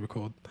so I can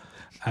record.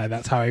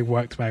 That's how I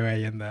worked my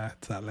way in there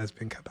to that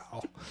lesbian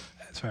cabal.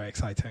 It's very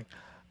exciting.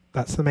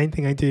 That's the main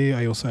thing I do.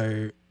 I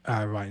also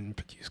write and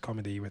produce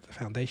comedy with the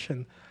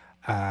Foundation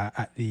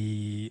at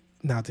the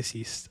now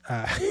deceased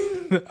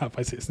Up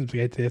by Citizens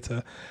Brigade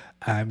Theatre.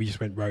 We just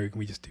went rogue and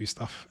we just do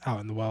stuff out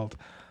in the world.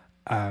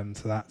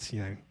 So that's,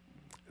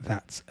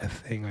 that's a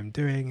thing I'm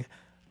doing.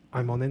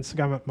 I'm on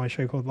Instagram at my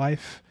show called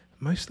Life.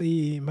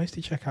 Mostly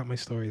check out my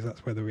stories.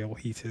 That's where the real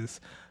heat is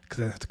because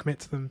I don't have to commit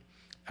to them.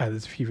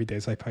 There's a few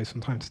videos I post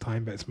from time to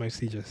time, but it's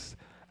mostly just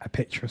a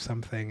picture of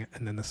something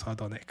and then a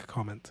sardonic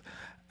comment,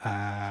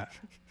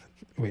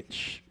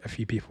 which a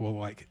few people will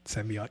like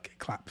send me like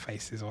clap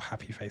faces or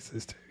happy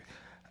faces to.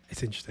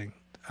 It's interesting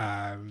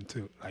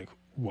to like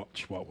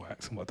watch what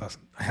works and what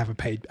doesn't. I have a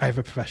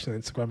professional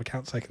Instagram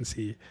account, so I can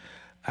see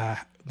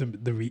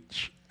the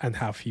reach and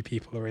how few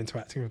people are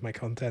interacting with my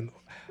content,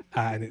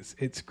 and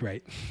it's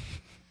great.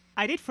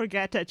 I did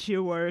forget that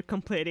you were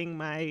completing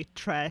my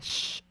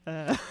trash.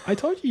 I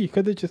told you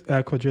could have just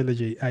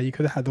quadrilogy. You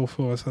could have had all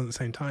four of us on at the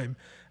same time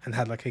and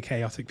had like a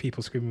chaotic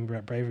people screaming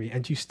about bravery,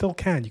 and you still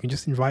can. You can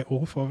just invite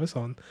all four of us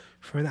on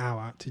for an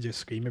hour to just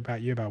scream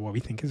about what we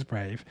think is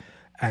brave,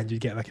 and you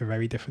get like a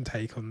very different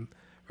take on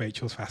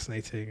Rachel's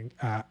fascinating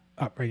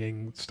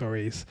upbringing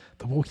stories.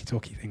 The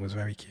walkie-talkie thing was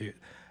very cute.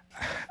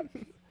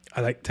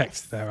 I like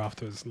texted her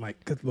afterwards,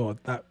 like, good Lord,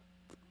 that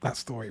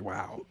story,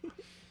 wow.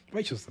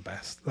 Rachel's the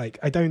best. Like,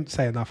 I don't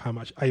say enough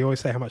I always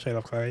say how much I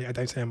love Chloe. I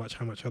don't say how much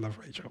I love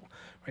Rachel.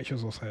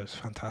 Rachel's also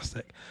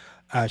fantastic.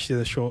 She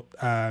did a short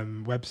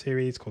web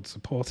series called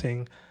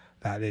Supporting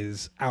that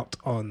is out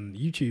on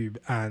YouTube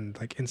and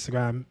like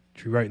Instagram.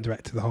 She wrote and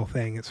directed the whole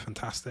thing. It's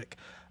fantastic.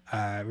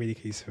 Really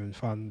cohesive and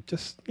fun.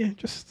 Just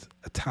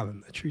a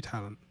talent, a true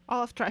talent.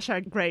 All of Trash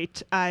are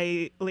great.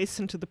 I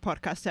listen to the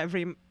podcast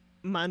every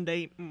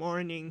Monday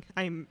morning.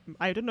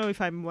 I don't know if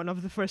I'm one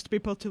of the first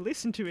people to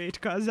listen to it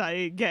because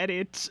I get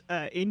it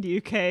in the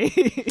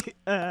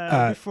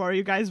UK before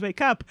you guys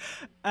wake up.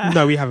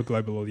 No, we have a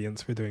global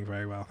audience. We're doing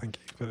very well. Thank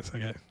you. But it's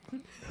okay.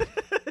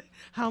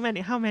 How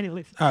many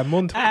listeners?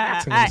 More than 20.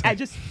 I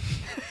just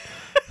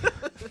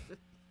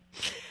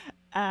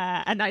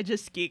and I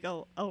just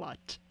giggle a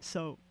lot.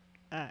 So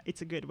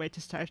it's a good way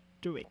to start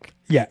the week.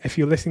 Yeah, if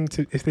this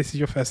is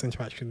your first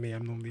interaction with me,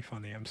 I'm normally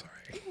funny. I'm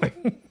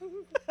sorry.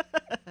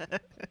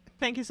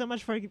 Thank you so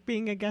much for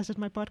being a guest at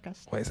my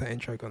podcast. What is that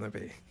intro going to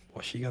be?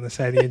 What's she going to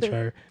say in the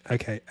intro?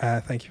 Okay,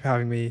 thank you for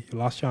having me.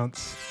 Your last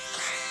chance.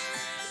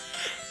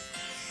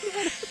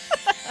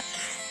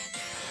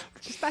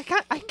 Just I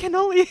can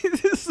only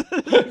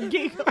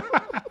giggle.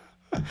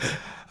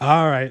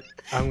 All right,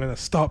 I'm going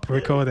to stop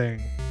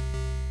recording.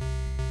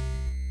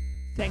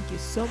 Thank you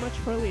so much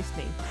for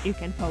listening. You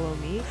can follow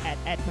me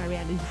at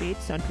Mariana's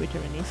Beats on Twitter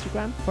and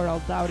Instagram for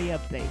all Dowdy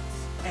updates.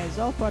 As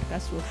all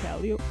podcasts will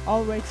tell you,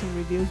 all rates and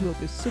reviews will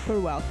be super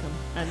welcome,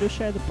 and do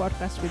share the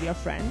podcast with your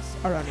friends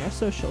or on your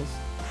socials.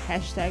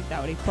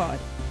 #DowdyPod.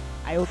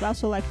 I would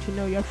also like to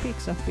know your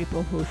pics of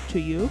people who, to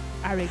you,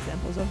 are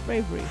examples of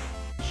bravery.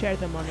 Share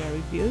them on your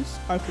reviews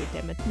or tweet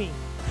them at me.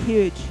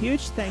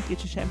 Huge thank you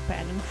to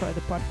Champagne for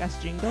the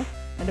podcast jingle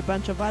and a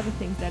bunch of other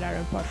things that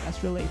aren't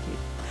podcast related.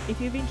 If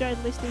you've enjoyed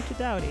listening to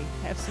Dowdy,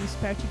 have some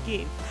spare to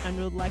give,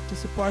 and would like to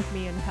support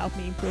me and help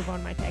me improve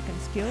on my tech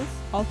and skills,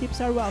 all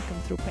tips are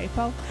welcome through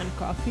PayPal and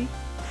Coffee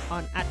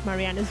on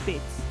 @Mariana's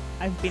Beats.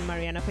 I've been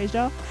Mariana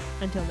Feijó.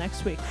 Until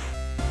next week.